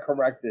try to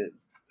correct it,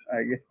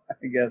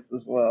 I guess,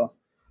 as well.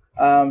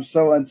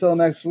 So until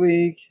next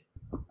week,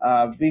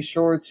 be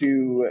sure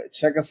to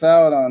check us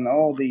out on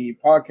all the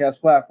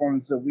podcast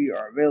platforms that we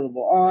are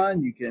available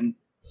on. You can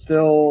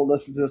still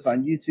listen to us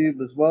on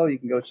YouTube as well. You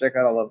can go check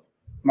out all of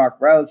Marc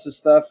Rouse's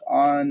stuff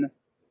on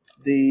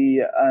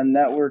the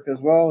network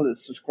as well.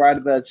 Subscribe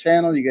to that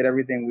channel. You get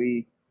everything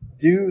we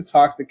do.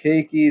 Talk to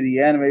Keiki,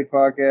 the anime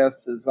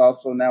podcast, is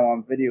also now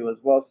on video as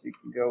well, so you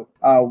can go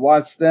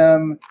watch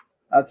them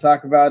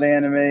talk about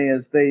anime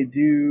as they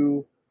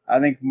do. I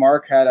think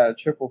Mark had a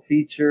triple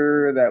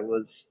feature that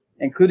was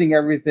including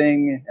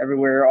everything,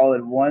 everywhere, all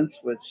at once,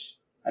 which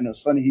I know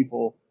so many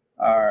people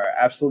are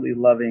absolutely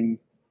loving,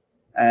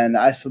 and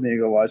I still need to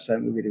go watch that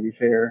movie, to be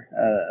fair,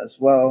 as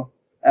well.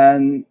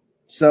 And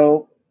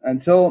so,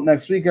 until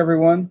next week,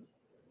 everyone,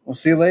 we'll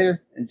see you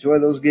later. Enjoy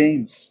those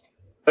games.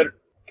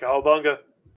 Cowabunga.